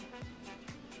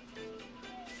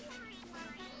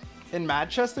 In Mad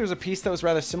Chess, there's a piece that was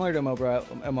rather similar to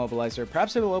Immobilizer.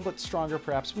 Perhaps a little bit stronger,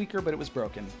 perhaps weaker, but it was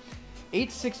broken.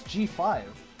 H6, G5.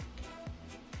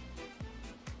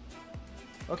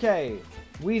 Okay,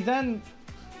 we then,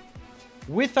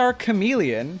 with our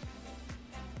Chameleon,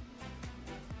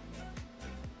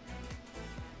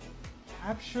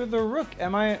 capture the rook.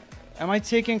 Am I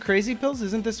taking crazy pills?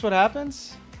 Isn't this what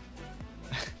happens?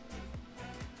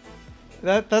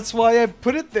 That's why I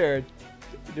put it there.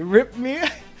 Rip me.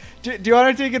 Do you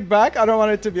want to take it back? I don't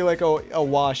want it to be like a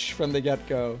wash from the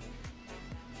get-go.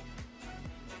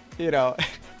 You know.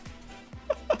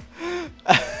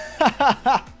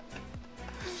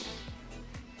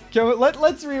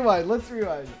 Let's rewind. Let's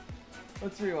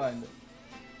rewind.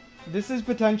 This is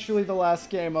potentially the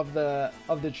last game of the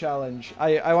challenge.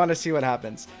 I want to see what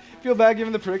happens. Feel bad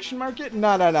given the prediction market?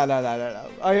 No.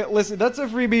 Listen, that's a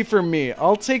freebie for me.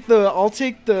 I'll take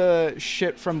the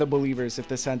shit from the believers if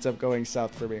this ends up going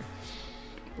south for me.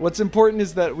 What's important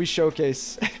is that we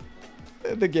showcase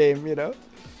the game, you know?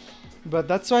 But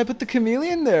that's why I put the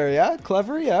Chameleon there, yeah?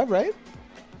 Clever, yeah, right?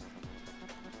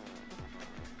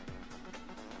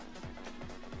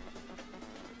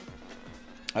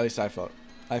 At least I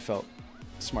felt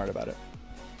smart about it.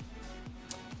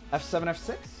 F7,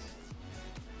 F6?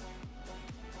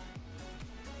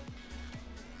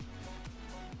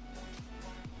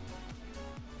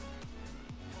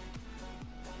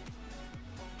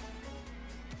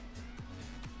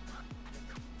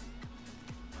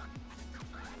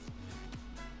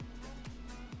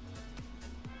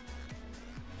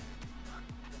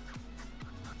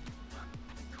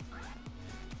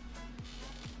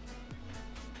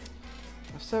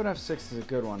 F7, F6 is a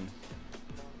good one.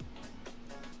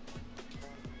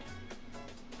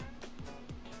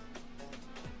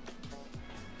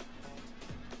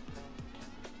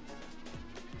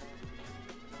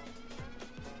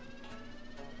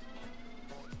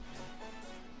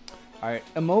 All right,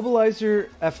 Immobilizer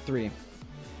F3.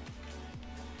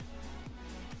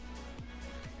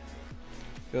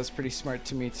 Feels pretty smart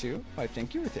to me too. Why,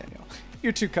 thank you, Nathaniel.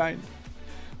 You're too kind.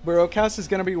 Baroque House is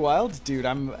gonna be wild, dude.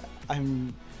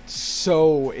 I'm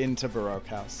so into Baroque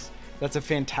House. That's a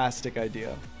fantastic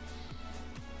idea.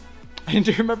 And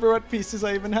do you remember what pieces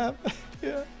I even have?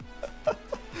 Yeah.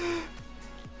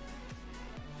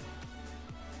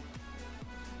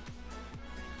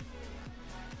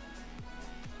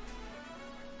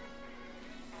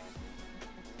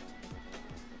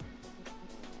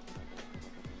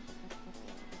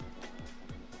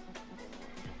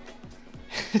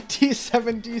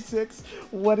 D7, D6.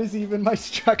 What is even my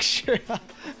structure?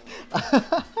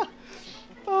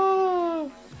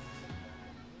 Oh.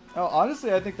 Oh,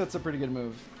 honestly, I think that's a pretty good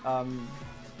move. I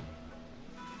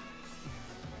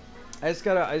just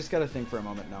gotta think for a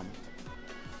moment now.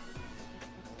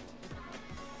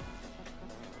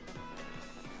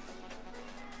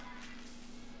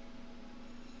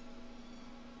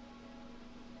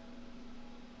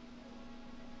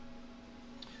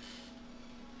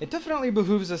 It definitely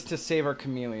behooves us to save our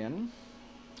chameleon.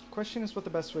 Question is what the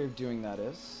best way of doing that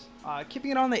is. Keeping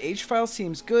it on the H file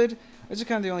seems good. Is it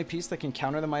kind of the only piece that can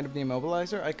counter the might of the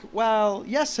immobilizer? Well,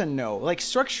 yes and no. Like,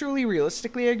 structurally,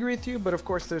 realistically, I agree with you, but of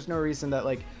course there's no reason that,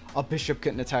 like, a bishop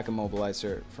couldn't attack a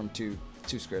mobilizer from two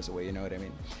squares away, you know what I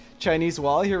mean? Chinese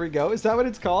wall, here we go. Is that what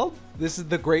it's called? This is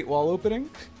the Great Wall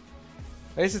opening?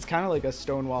 I guess it's kind of like a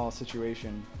stone wall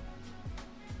situation.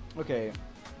 Okay.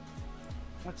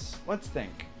 Let's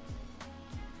think.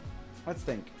 Let's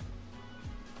think.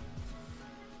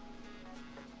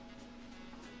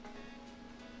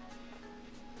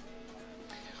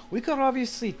 We could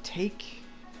obviously take...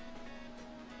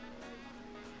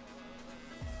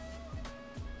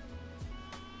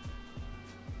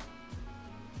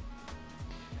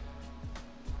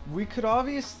 We could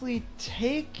obviously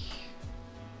take...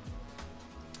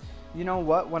 You know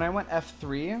what? When I went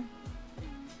F3,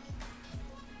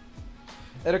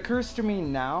 it occurs to me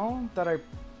now that I...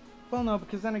 Well, no,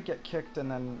 because then I'd get kicked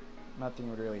and then nothing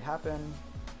would really happen.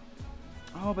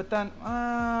 Oh, but then...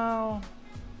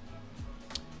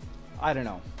 I don't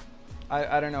know.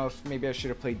 I don't know if maybe I should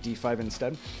have played D5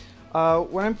 instead.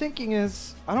 What I'm thinking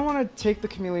is, I don't want to take the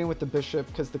chameleon with the bishop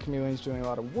because the chameleon's doing a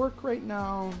lot of work right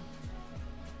now.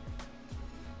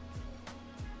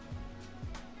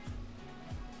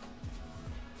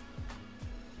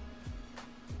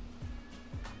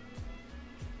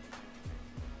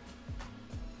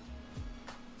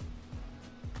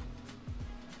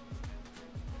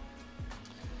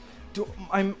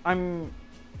 I'm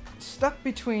stuck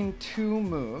between two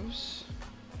moves.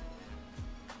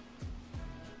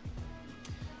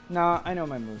 Nah, I know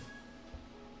my move.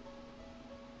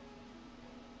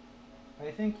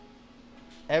 I think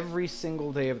every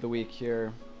single day of the week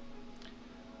here,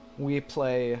 we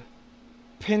play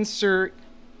pincer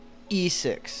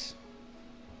E6.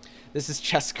 This is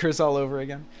checkers all over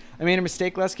again. I made a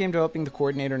mistake last game developing the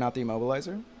coordinator, not the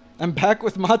immobilizer. I'm back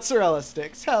with mozzarella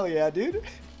sticks. Hell yeah, dude.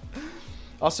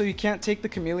 Also, you can't take the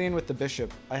chameleon with the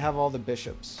bishop. I have all the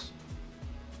bishops.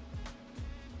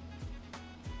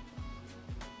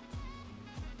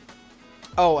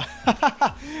 Oh,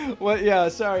 what? Yeah,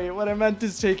 sorry. What I meant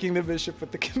is taking the bishop with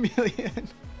the chameleon.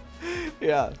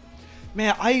 Yeah.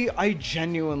 Man, I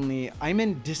genuinely, I'm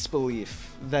in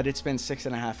disbelief that it's been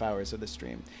 6.5 hours of the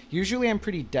stream. Usually I'm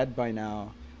pretty dead by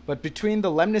now. But between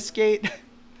the Lemniscate,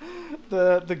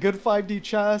 the good 5D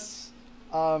chess,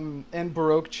 and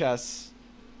Baroque chess,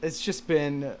 it's just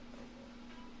been...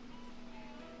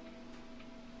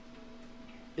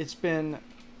 It's been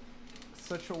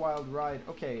such a wild ride.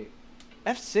 Okay,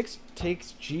 F6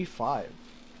 takes G5.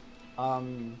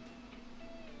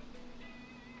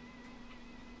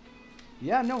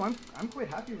 Yeah, no, I'm quite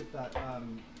happy with that.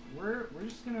 We're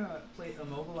just gonna play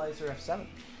Immobilizer F7.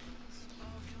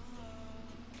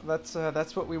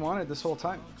 That's what we wanted this whole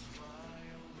time.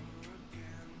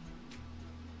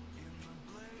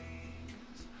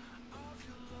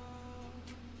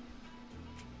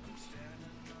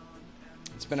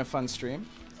 It's been a fun stream.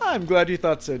 I'm glad you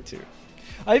thought so too.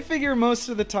 I figure most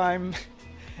of the time,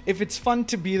 if it's fun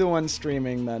to be the one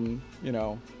streaming, then, you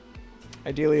know,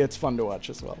 ideally it's fun to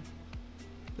watch as well.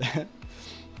 B1,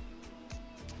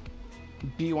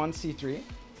 C3.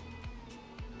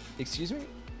 Excuse me?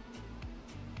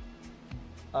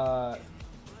 I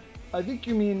think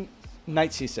you mean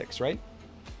knight C6, right?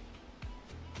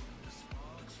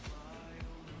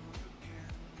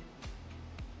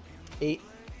 Eight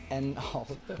and all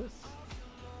of those?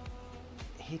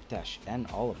 8-N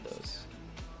all of those.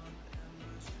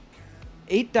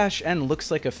 8-N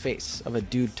looks like a face of a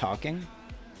dude talking.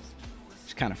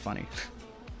 It's kind of funny.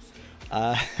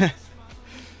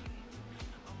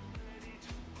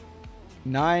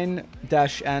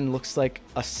 9-N looks like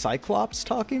a cyclops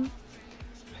talking.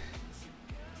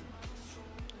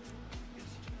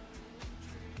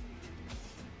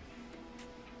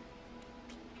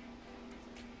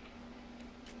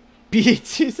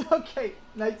 B8 okay.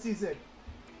 Knight C6.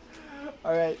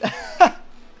 All right.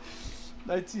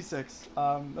 Knight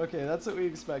C6. Okay, that's what we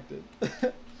expected.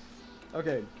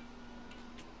 Okay.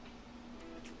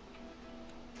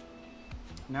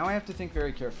 Now I have to think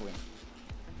very carefully.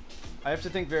 I have to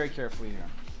think very carefully here.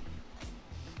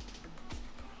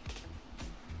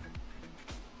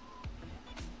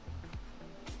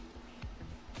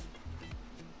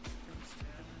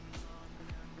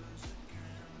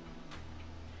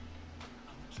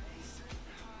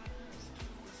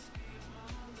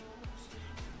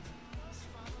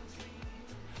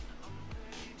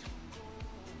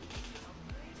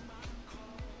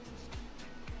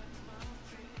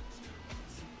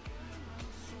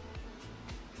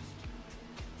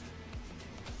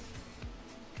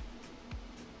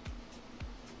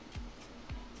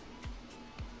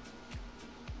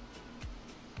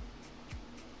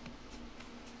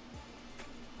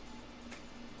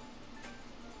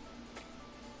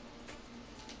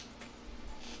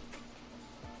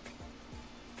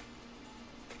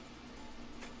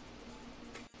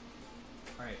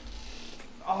 Alright.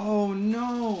 Oh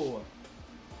no!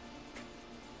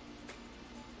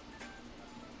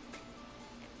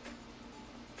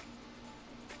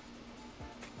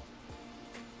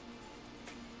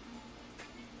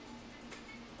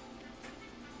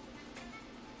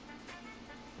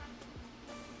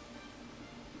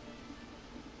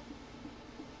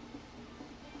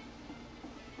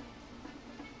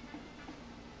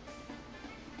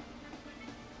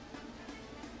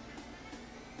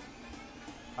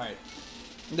 Alright.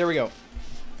 There we go.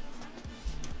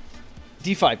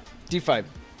 D5. D5.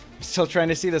 Still trying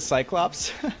to see the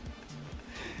Cyclops?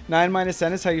 9 minus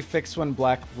n is how you fix when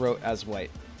black wrote as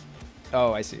white.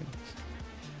 Oh, I see.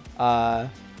 I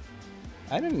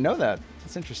didn't know that.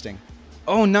 That's interesting.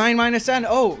 Oh, 9 minus n.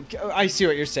 Oh, I see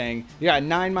what you're saying. Yeah,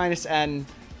 9 minus n.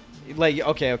 Like,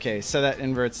 okay. So that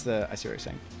inverts the... I see what you're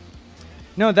saying.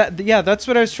 No, yeah, that's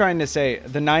what I was trying to say.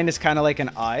 The 9 is kind of like an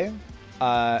I.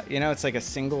 You know, it's like a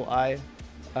single eye,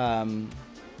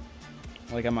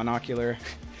 like a monocular.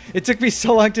 It took me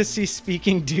so long to see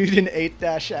speaking dude in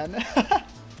 8-N.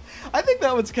 I think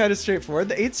that one's kind of straightforward.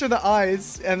 The 8s are the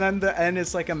eyes, and then the N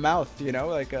is like a mouth, you know,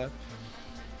 like a...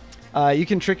 you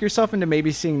can trick yourself into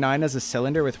maybe seeing 9 as a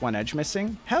cylinder with one edge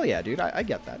missing. Hell yeah, dude, I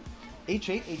get that.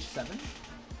 H8, H7.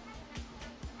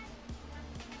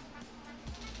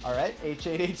 All right,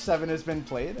 H8, H7 has been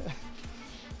played.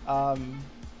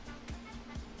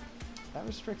 That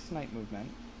restricts knight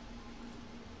movement.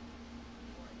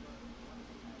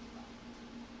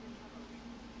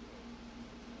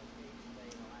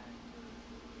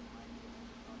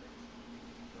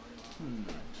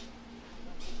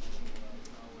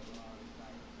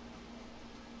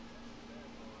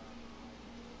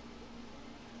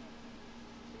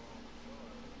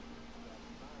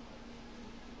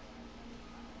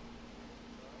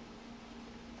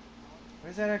 What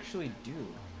does that actually do?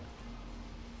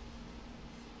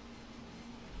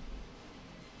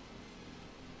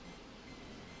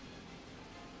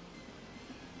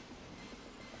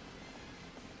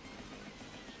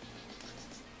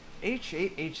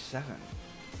 H8, H7.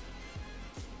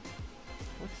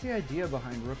 What's the idea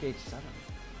behind Rook H7?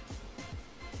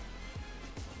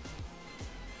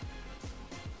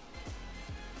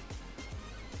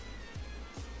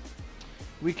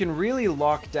 We can really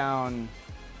lock down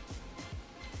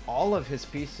all of his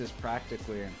pieces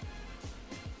practically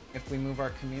if we move our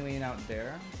chameleon out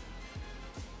there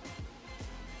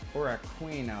or our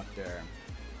queen out there.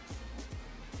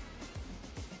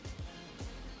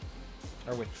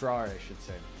 Or withdrawer, I should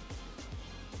say.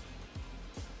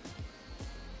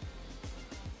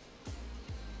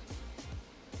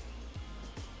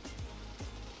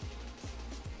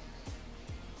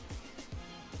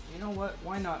 You know what?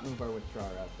 Why not move our withdrawer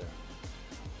out there?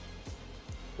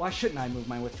 Why shouldn't I move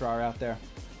my withdrawer out there?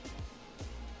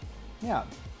 Yeah.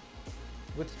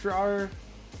 Withdrawer.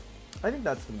 I think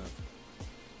that's the move.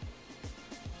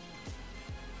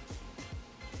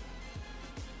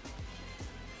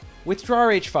 Withdrawer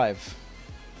H5.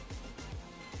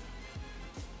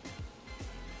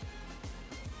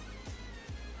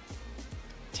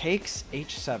 Takes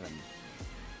H7.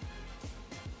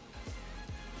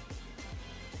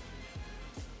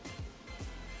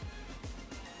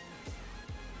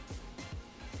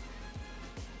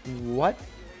 What?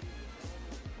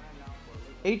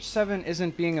 H7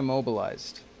 isn't being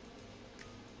immobilized.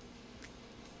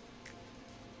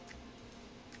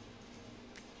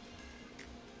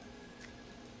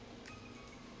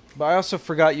 But I also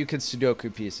forgot you could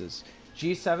Sudoku pieces.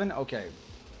 G7? Okay.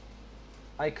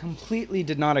 I completely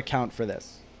did not account for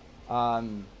this.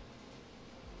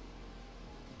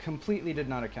 Completely did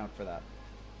not account for that.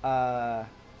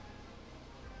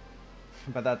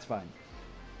 But that's fine.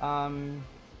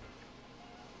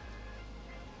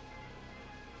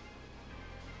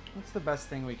 What's the best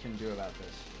thing we can do about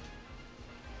this?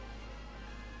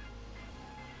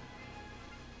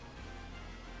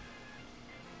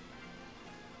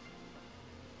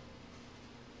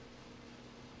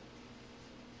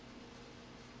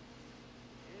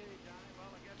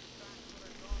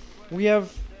 We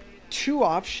have two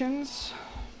options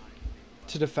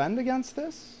to defend against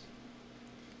this.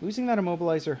 Losing that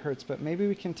immobilizer hurts, but maybe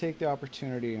we can take the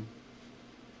opportunity.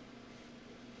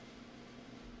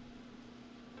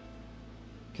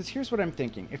 Because here's what I'm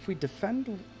thinking. If we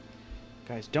defend...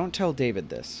 Guys, don't tell David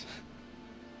this.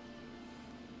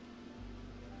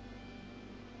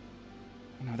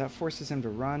 No, that forces him to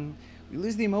run. We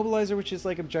lose the immobilizer, which is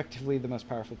like objectively the most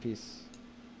powerful piece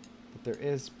that there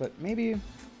is. But maybe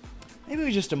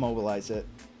we just immobilize it,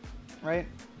 right?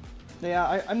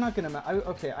 Yeah, I'm not gonna.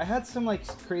 Okay, I had some like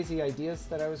crazy ideas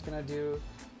that I was gonna do,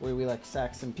 where we like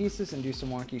sack some pieces and do some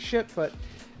wonky shit, but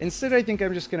instead I think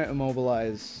I'm just gonna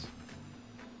immobilize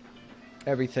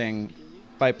everything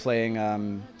by playing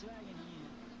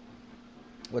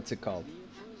what's it called?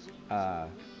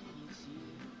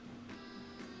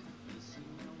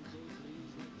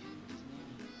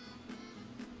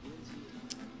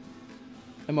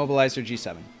 Immobilizer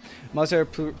G7. Most are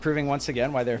proving once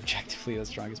again why they're objectively the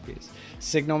strongest piece.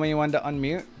 Signal me when to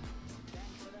unmute.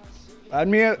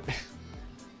 Unmute.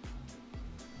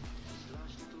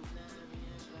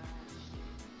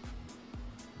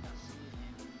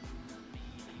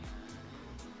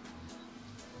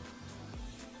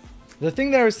 The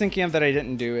thing that I was thinking of that I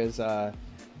didn't do is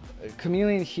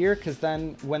Chameleon here, because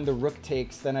then when the rook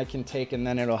takes, then I can take, and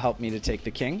then it'll help me to take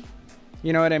the king.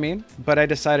 You know what I mean? But I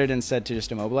decided instead to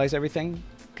just immobilize everything,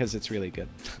 because it's really good.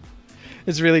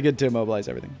 It's really good to immobilize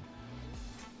everything.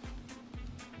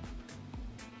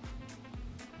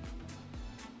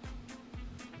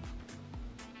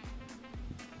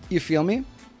 You feel me?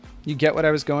 You get what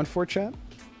I was going for, chat?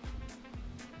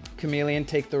 Chameleon,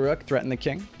 take the rook, threaten the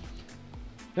king.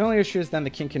 The only issue is then the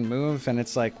king can move, and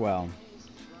it's like, well,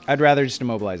 I'd rather just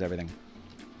immobilize everything.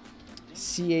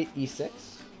 C8, E6.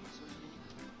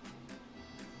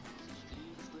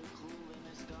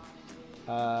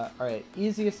 Alright,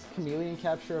 easiest chameleon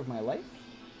capture of my life.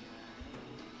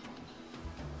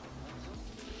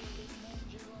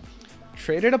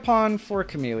 Traded a pawn for a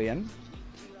chameleon.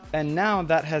 And now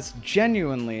that has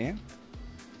genuinely...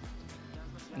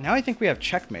 Now I think we have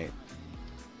checkmate.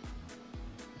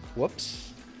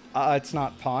 Whoops. It's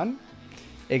not pawn.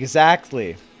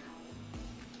 Exactly.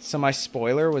 So my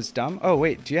spoiler was dumb. Oh,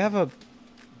 wait. Do you have a...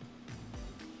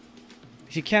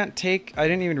 He can't take... I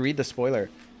didn't even read the spoiler.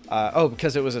 Oh,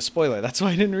 because it was a spoiler. That's why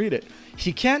I didn't read it.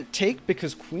 He can't take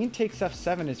because queen takes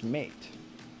f7 is mate.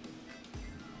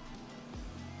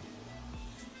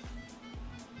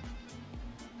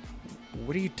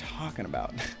 What are you talking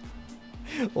about?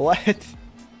 What?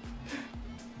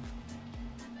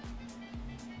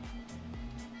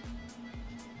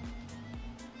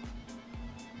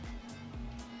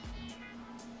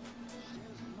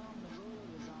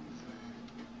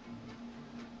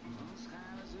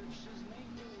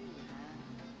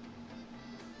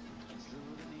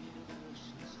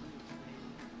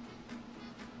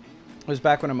 It was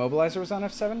back when Immobilizer was on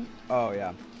f7? Oh,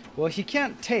 yeah. Well, he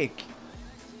can't take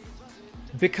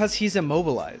because he's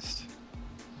immobilized.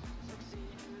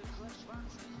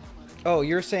 Oh,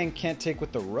 you're saying can't take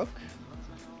with the rook?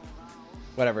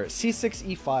 Whatever.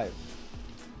 C6, E5.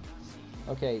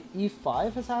 Okay,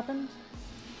 E5 has happened,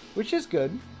 which is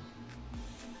good.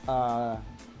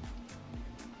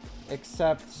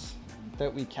 Except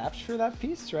that we capture that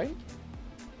piece, right? In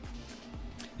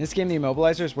this game, the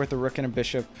Immobilizer is worth a rook and a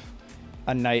bishop,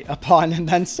 a knight, a pawn, and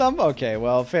then some? Okay,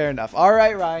 well, fair enough. All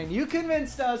right, Ryan, you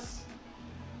convinced us.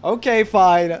 Okay,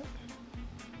 fine.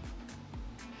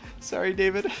 Sorry,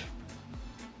 David.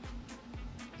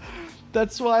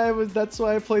 That's why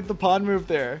I played the pawn move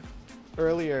there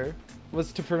earlier,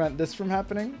 was to prevent this from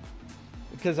happening,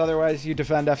 because otherwise you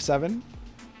defend f7.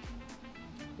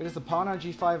 Wait, is the pawn on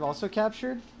g5 also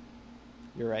captured?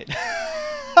 You're right.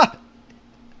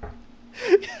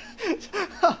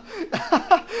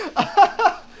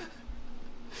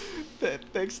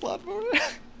 Thanks a lot for it.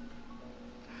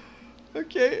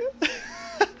 Okay.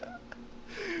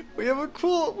 we have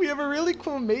a really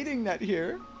cool mating net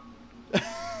here.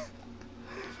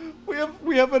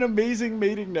 we have an amazing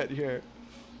mating net here.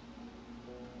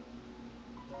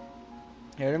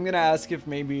 Here, I'm gonna ask if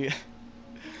maybe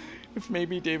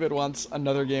David wants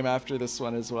another game after this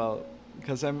one as well,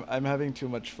 because I'm having too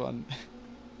much fun.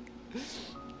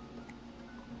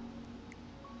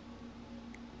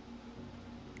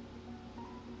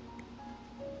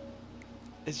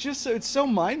 It's just it's so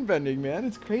mind-bending, man.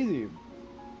 It's crazy.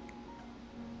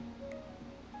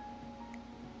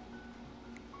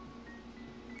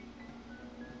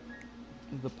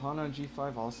 Is the pawn on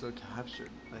g5 also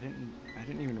captured? I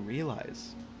didn't even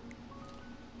realize.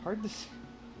 Hard to see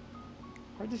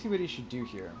what he should do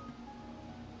here.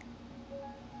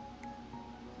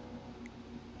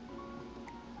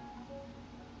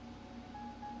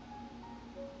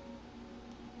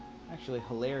 Actually,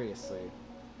 hilariously.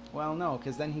 Well, no,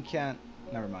 because then he can't...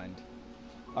 Never mind.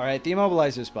 Alright, the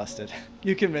Immobilizer's busted.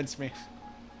 You convinced me.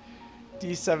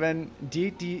 D7...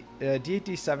 D8,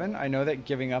 D7. I know that's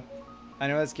giving up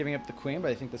the queen,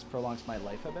 but I think this prolongs my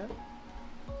life a bit.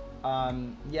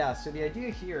 Yeah, so the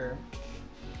idea here...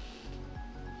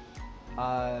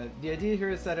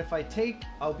 is that if I take,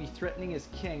 I'll be threatening his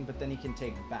king, but then he can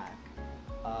take back.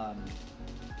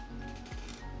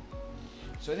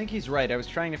 So I think he's right. I was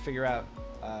trying to figure out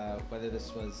whether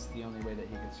this was the only way that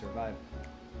he could survive.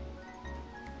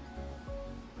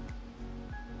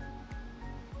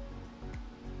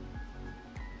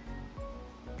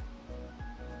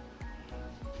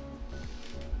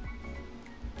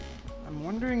 I'm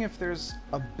wondering if there's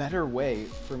a better way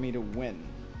for me to win.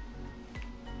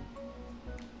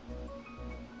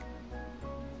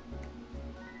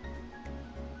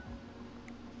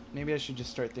 Maybe I should just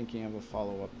start thinking of a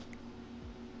follow-up.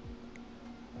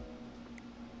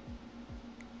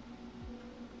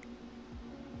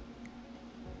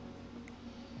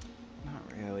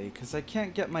 Not really, because I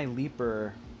can't get my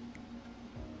leaper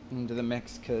into the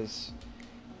mix because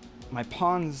my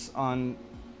pawns on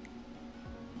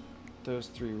those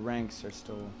 3 ranks are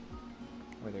still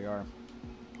where they are.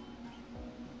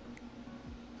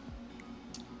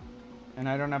 And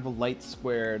I don't have a light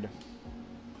squared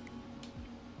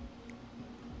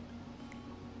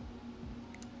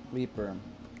leaper.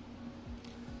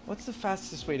 What's the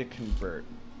fastest way to convert?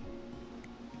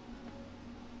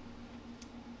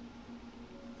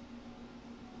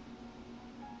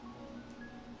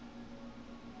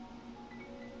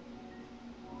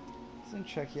 He's in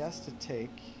check. He has to take.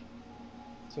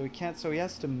 So he can't. So he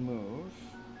has to move.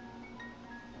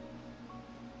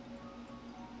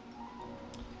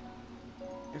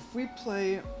 If we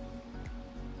play...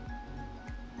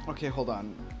 Okay, hold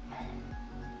on.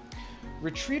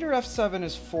 Retreater F7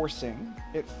 is forcing.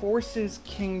 It forces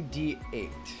King D8.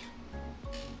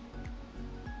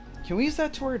 Can we use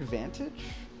that to our advantage?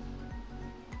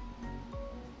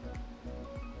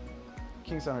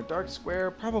 King's on a dark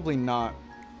square. Probably not.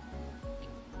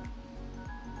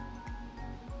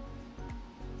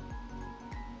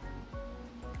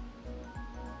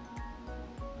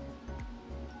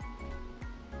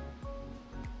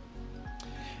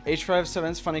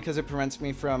 H5-7 is funny because it prevents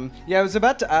me from... Yeah, I was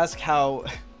about to ask how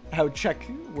check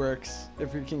works,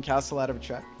 if we can castle out of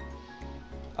check.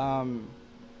 But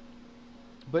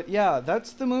yeah,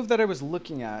 that's the move that I was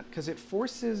looking at, because it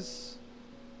forces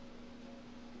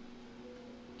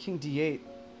King D8.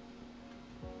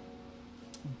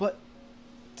 But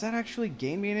does that actually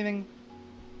gain me anything?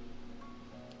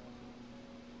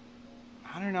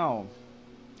 I don't know.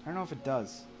 I don't know if it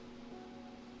does.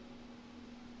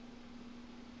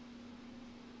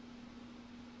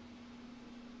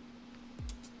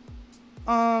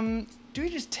 Do we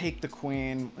just take the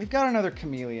queen? We've got another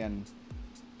chameleon.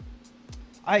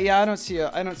 Yeah, I don't see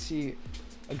a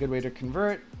good way to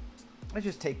convert. Let's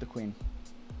just take the queen.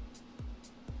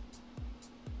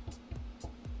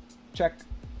 Check.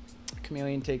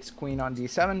 Chameleon takes queen on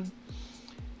d7.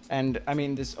 And I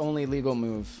mean, this only legal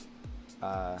move.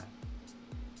 But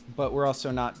we're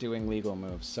also not doing legal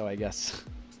moves, so I guess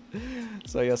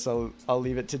I'll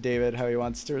leave it to David how he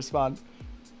wants to respond.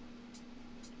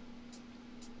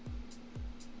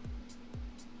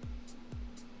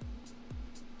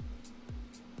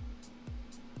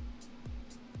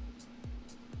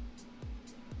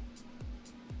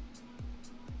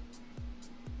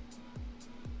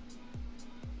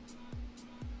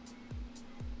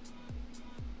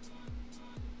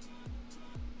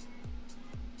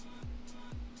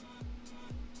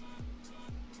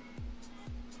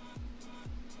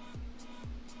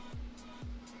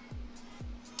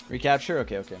 Recapture?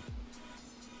 Okay, okay.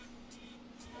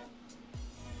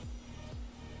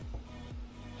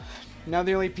 Now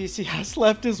the only piece he has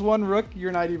left is 1 rook.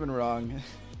 You're not even wrong.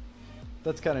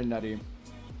 That's kind of nutty.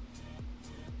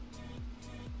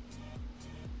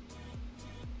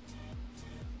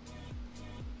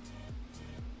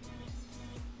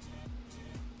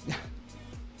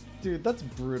 Dude, that's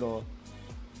brutal.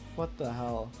 What the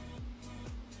hell?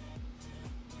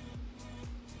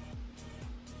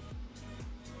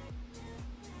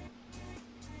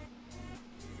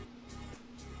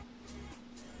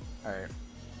 All right.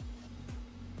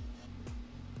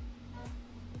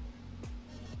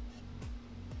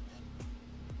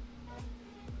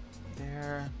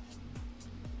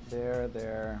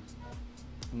 There.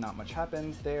 Not much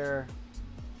happens. There.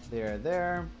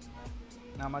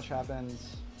 Not much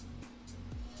happens.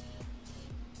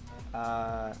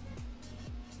 All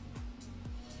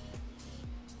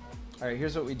right,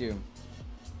 here's what we do.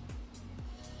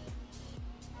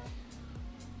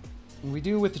 We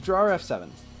do withdraw F7.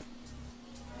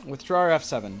 Withdraw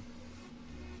F7.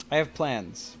 I have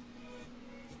plans.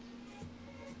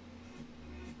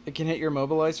 It can hit your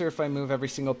mobilizer if I move every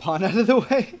single pawn out of the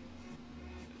way.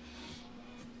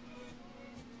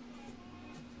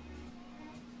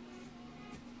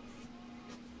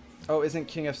 Oh, isn't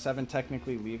King F7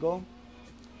 technically legal?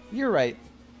 You're right.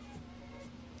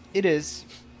 It is.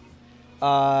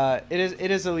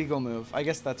 It is a legal move. I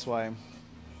guess that's why.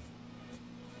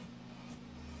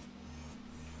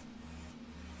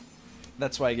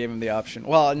 That's why I gave him the option.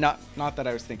 Well, not that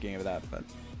I was thinking of that, but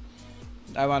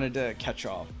I wanted to catch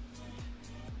all.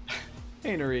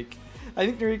 Hey, Narik. I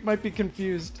think Narik might be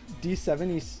confused.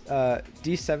 D7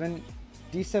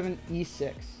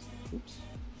 E6. Oops.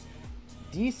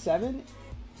 D7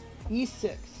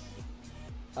 E6.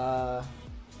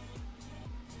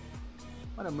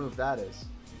 What a move that is.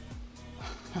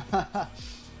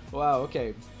 Wow,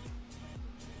 okay.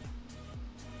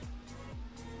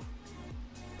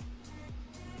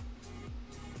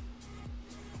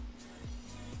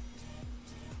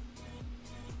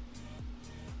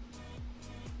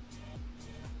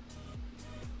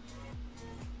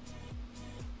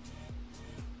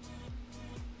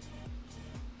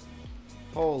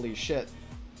 Holy shit.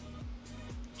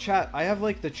 Chat, I have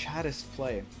like the chattest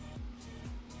play.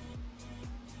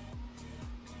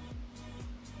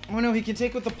 Oh no, he can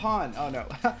take with the pawn. Oh no.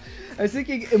 I was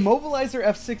thinking Immobilizer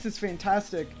F6 is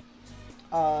fantastic.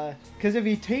 Because if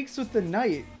he takes with the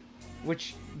knight,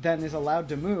 which then is allowed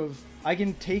to move, I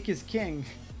can take his king.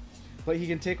 But he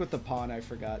can take with the pawn, I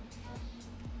forgot.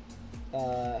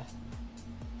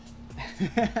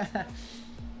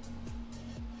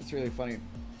 It's really funny.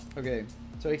 Okay,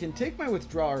 so I can take my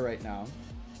withdrawer right now.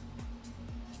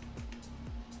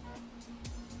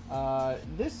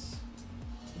 This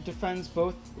defends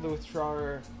both the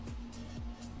withdrawer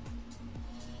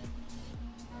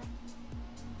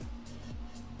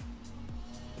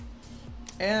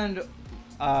and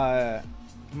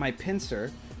my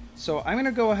pincer. So I'm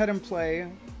gonna go ahead and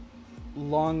play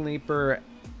Long Leaper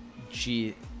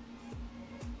G.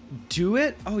 Do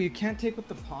it? Oh, you can't take with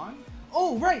the pawn?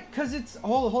 Oh, right, because it's...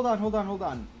 Hold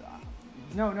on.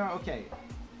 No, okay.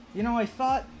 You know, I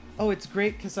thought, oh, it's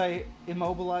great because I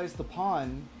immobilized the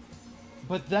pawn.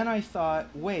 But then I thought,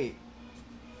 wait.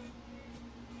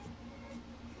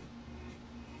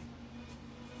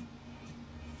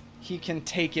 He can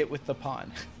take it with the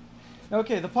pawn.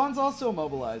 Okay, the pawn's also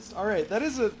immobilized. All right, that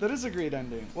is a great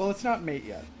ending. Well, it's not mate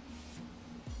yet.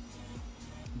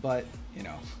 But, you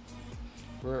know,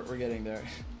 we're getting there.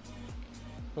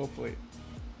 Hopefully.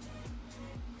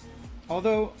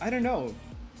 Although, I don't know.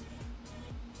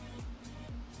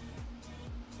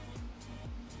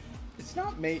 It's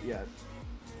not mate yet.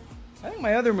 I think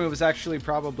my other move is actually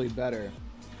probably better.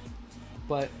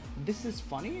 But this is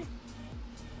funny.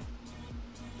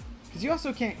 Because you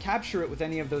also can't capture it with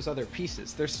any of those other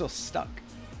pieces. They're still stuck.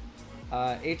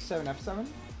 H7, F7.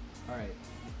 Alright.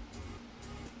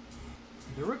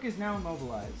 The rook is now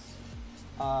immobilized.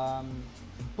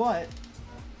 But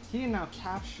he can now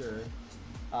capture...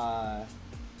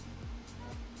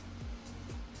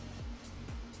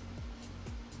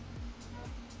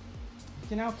 he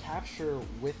can now capture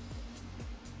with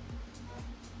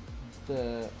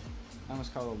the... I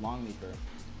almost call it a long leaper.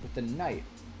 With the knight.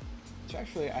 Which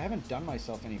actually, I haven't done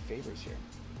myself any favors here.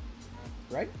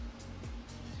 Right?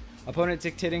 Opponent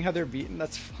dictating how they're beaten.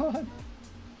 That's fun.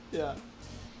 Yeah.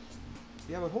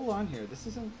 Yeah, but hold on here. This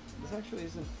actually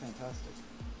isn't fantastic.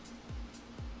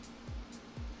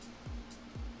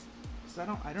 Because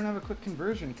I don't have a quick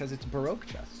conversion because it's Baroque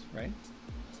chess, right?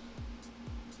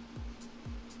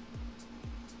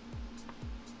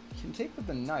 Can take with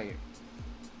the knight.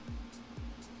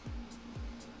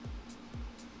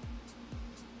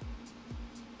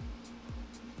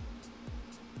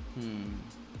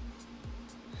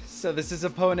 So this is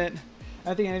opponent. I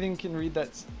don't think anything can read that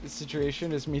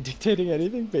situation as me dictating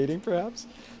anything, baiting perhaps.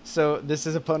 So this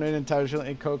is opponent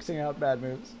intelligently coaxing out bad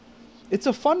moves. It's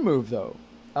a fun move though.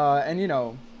 And you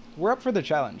know, we're up for the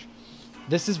challenge.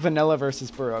 This is vanilla versus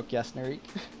Baroque. Yes, Narik.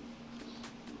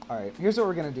 All right, here's what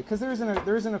we're gonna do. Because there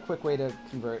isn't a quick way to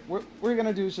convert. What we're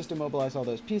gonna do is just immobilize all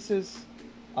those pieces.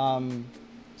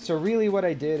 So really what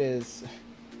I did is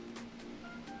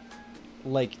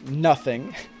like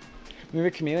nothing. Move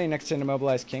a chameleon next to an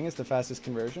immobilized king is the fastest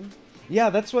conversion. Yeah,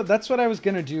 that's what I was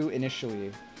gonna do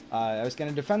initially. I was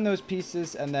gonna defend those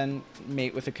pieces and then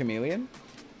mate with a chameleon.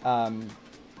 But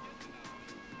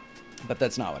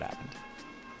that's not what happened.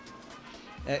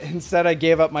 Instead, I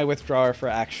gave up my withdrawer for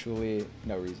actually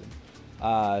no reason.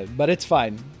 But it's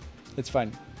fine. It's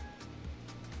fine.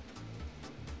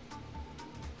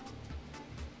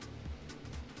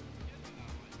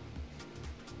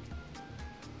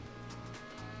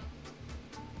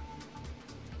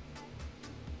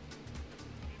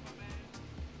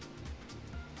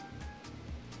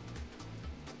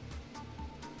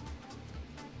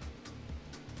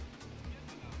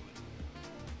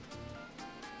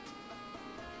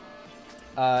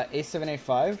 A7,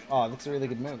 A5. Oh, that's a really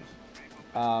good move.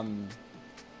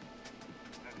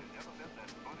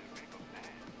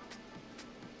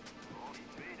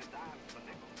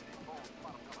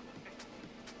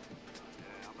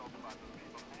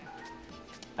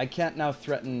 I can't now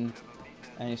threaten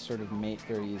any sort of mate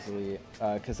very easily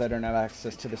because I don't have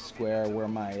access to the square where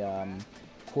my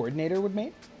coordinator would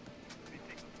mate.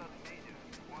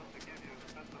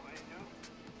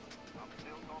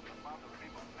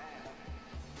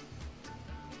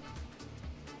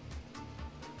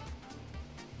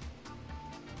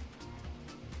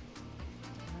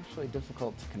 Actually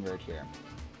difficult to convert here.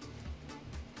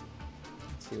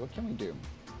 Let's see, what can we do?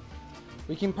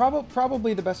 We can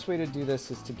probably the best way to do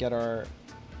this is to get our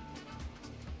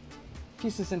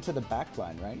pieces into the back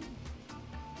line, right?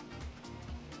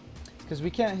 Because we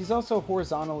can't, he's also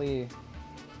horizontally,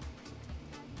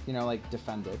 you know, like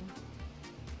defended.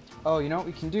 Oh, you know what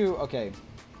we can do? Okay,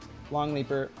 long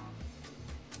leaper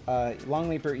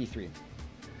E3.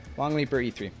 Long leaper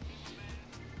E3.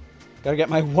 Gotta get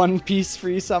my one piece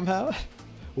free somehow.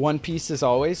 One piece is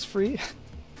always free.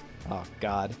 Oh,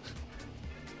 God.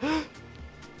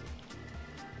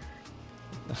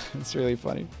 It's really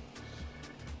funny.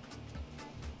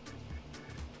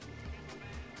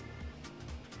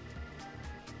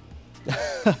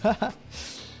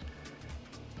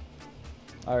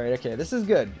 Alright, okay, this is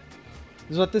good.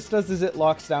 Because what this does is it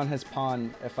locks down his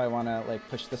pawn if I want to, like,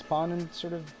 push this pawn and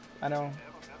sort of, I don't know,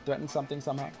 threaten something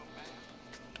somehow.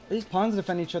 These pawns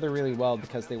defend each other really well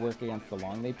because they work against the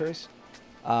long leapers.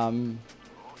 I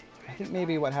think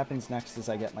maybe what happens next is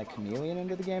I get my chameleon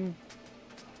into the game.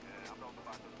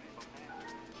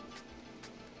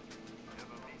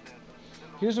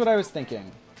 Here's what I was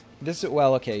thinking. This is,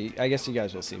 well, okay, I guess you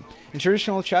guys will see. In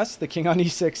traditional chess, the king on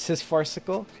e6 is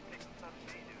farcical.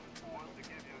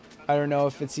 I don't know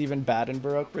if it's even bad in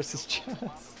Baroque versus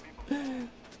chess.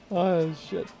 Oh,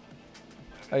 shit.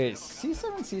 Okay,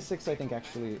 c7, c6 I think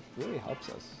actually really helps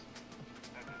us.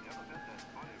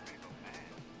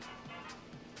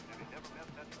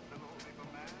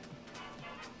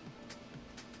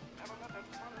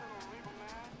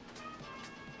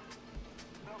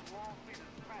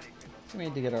 So we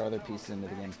need to get our other pieces into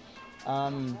the game.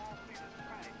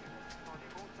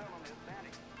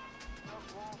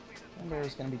 There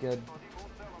is going to be good.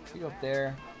 If you go up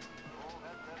there,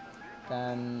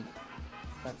 then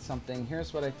that's something.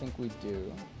 Here's what I think we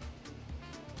do.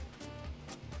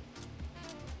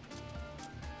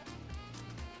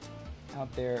 Out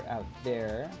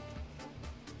there,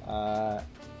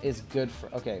 is good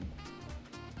for, okay.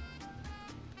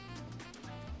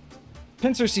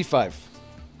 Pincer C5.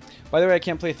 By the way, I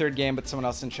can't play third game, but someone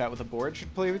else in chat with a board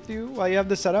should play with you while you have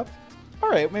this set up. All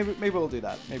right, maybe we'll do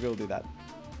that. Maybe we'll do that.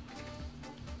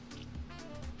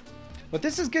 But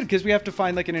this is good because we have to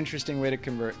find like an interesting way to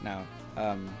convert now.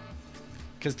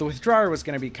 Because the withdrawer was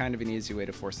going to be kind of an easy way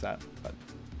to force that. But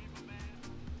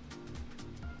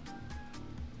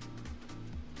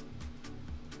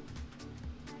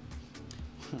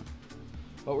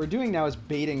what we're doing now is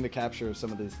baiting the capture of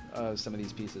some of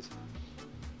these pieces.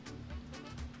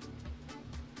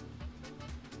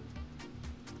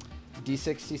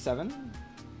 D6, C7.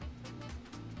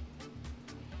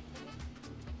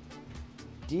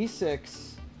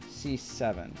 D6,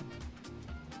 C7.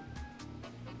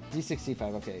 D6, C5,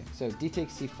 okay. So D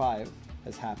takes C5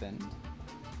 has happened.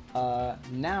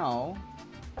 Now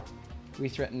we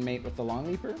threaten mate with the long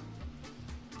leaper.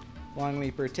 Long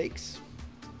leaper takes.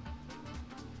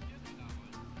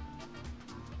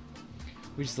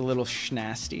 Which is a little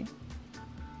schnasty.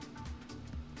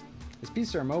 His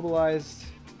pieces are immobilized.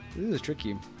 This is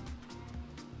tricky.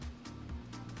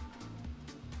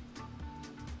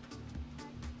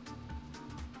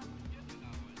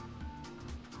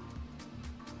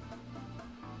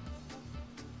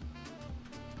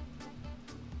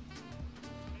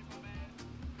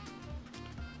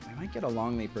 I might get a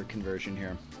long leaper conversion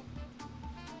here.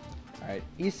 Alright,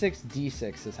 E6,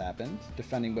 D6 has happened,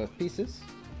 defending both pieces.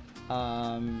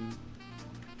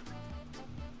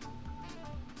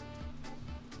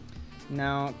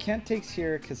 Now, can't takes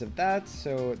here because of that,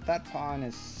 so that pawn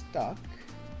is stuck.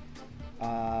 We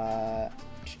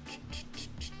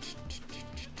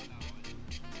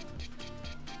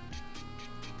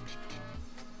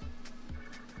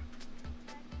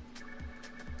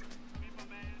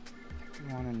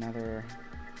want another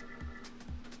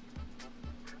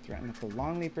threaten with the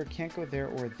long leaper. Can't go there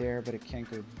or there, but it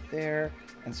can't go there.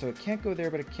 And so it can't go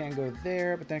there, but it can go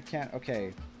there, but then it can't.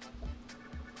 Okay.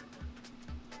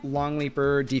 Long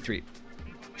leaper D3.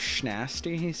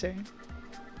 Schnasty, he say?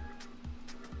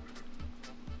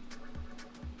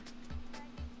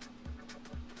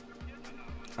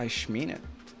 I shmean it.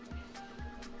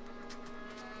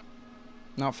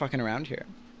 Not fucking around here.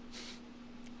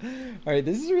 Alright,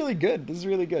 this is really good. This is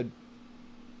really good.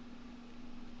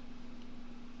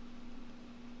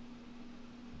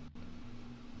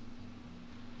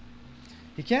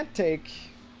 He can't take...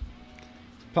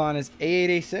 Pawn is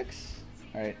a8, a6.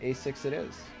 Alright, a6 it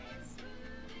is.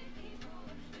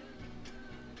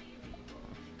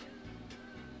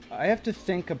 I have to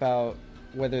think about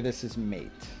whether this is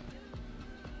mate.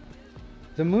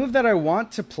 The move that I want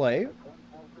to play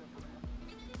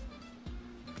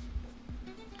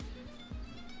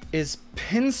is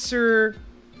pincer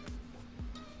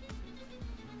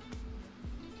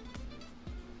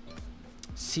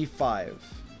c5.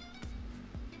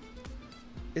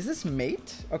 Is this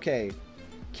mate? Okay.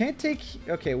 Can't take...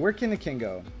 Okay, where can the king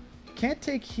go? Can't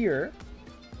take here,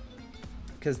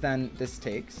 because then this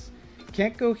takes.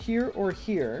 Can't go here or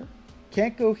here.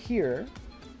 Can't go here.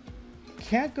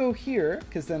 Can't go here,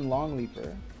 because then long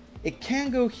leaper. It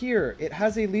can go here. It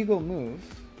has a legal move.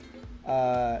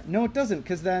 No, it doesn't,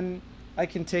 because then I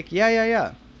can take...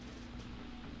 Yeah.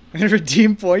 And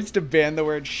redeem points to ban the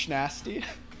word schnasty.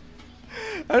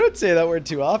 I don't say that word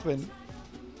too often.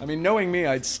 I mean, knowing me,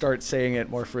 I'd start saying it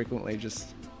more frequently,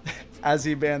 just as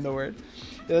he banned the word.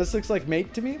 Yeah, this looks like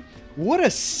mate to me. What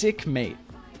a sick mate.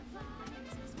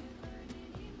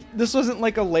 This wasn't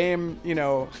like a lame, you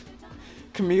know,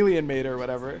 chameleon mate or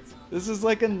whatever. This is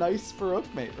like a nice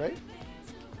Baroque mate, right?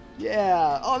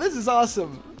 Yeah. Oh, this is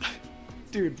awesome.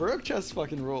 Dude, Baroque chess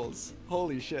fucking rules.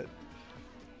 Holy shit.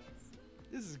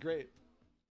 This is great.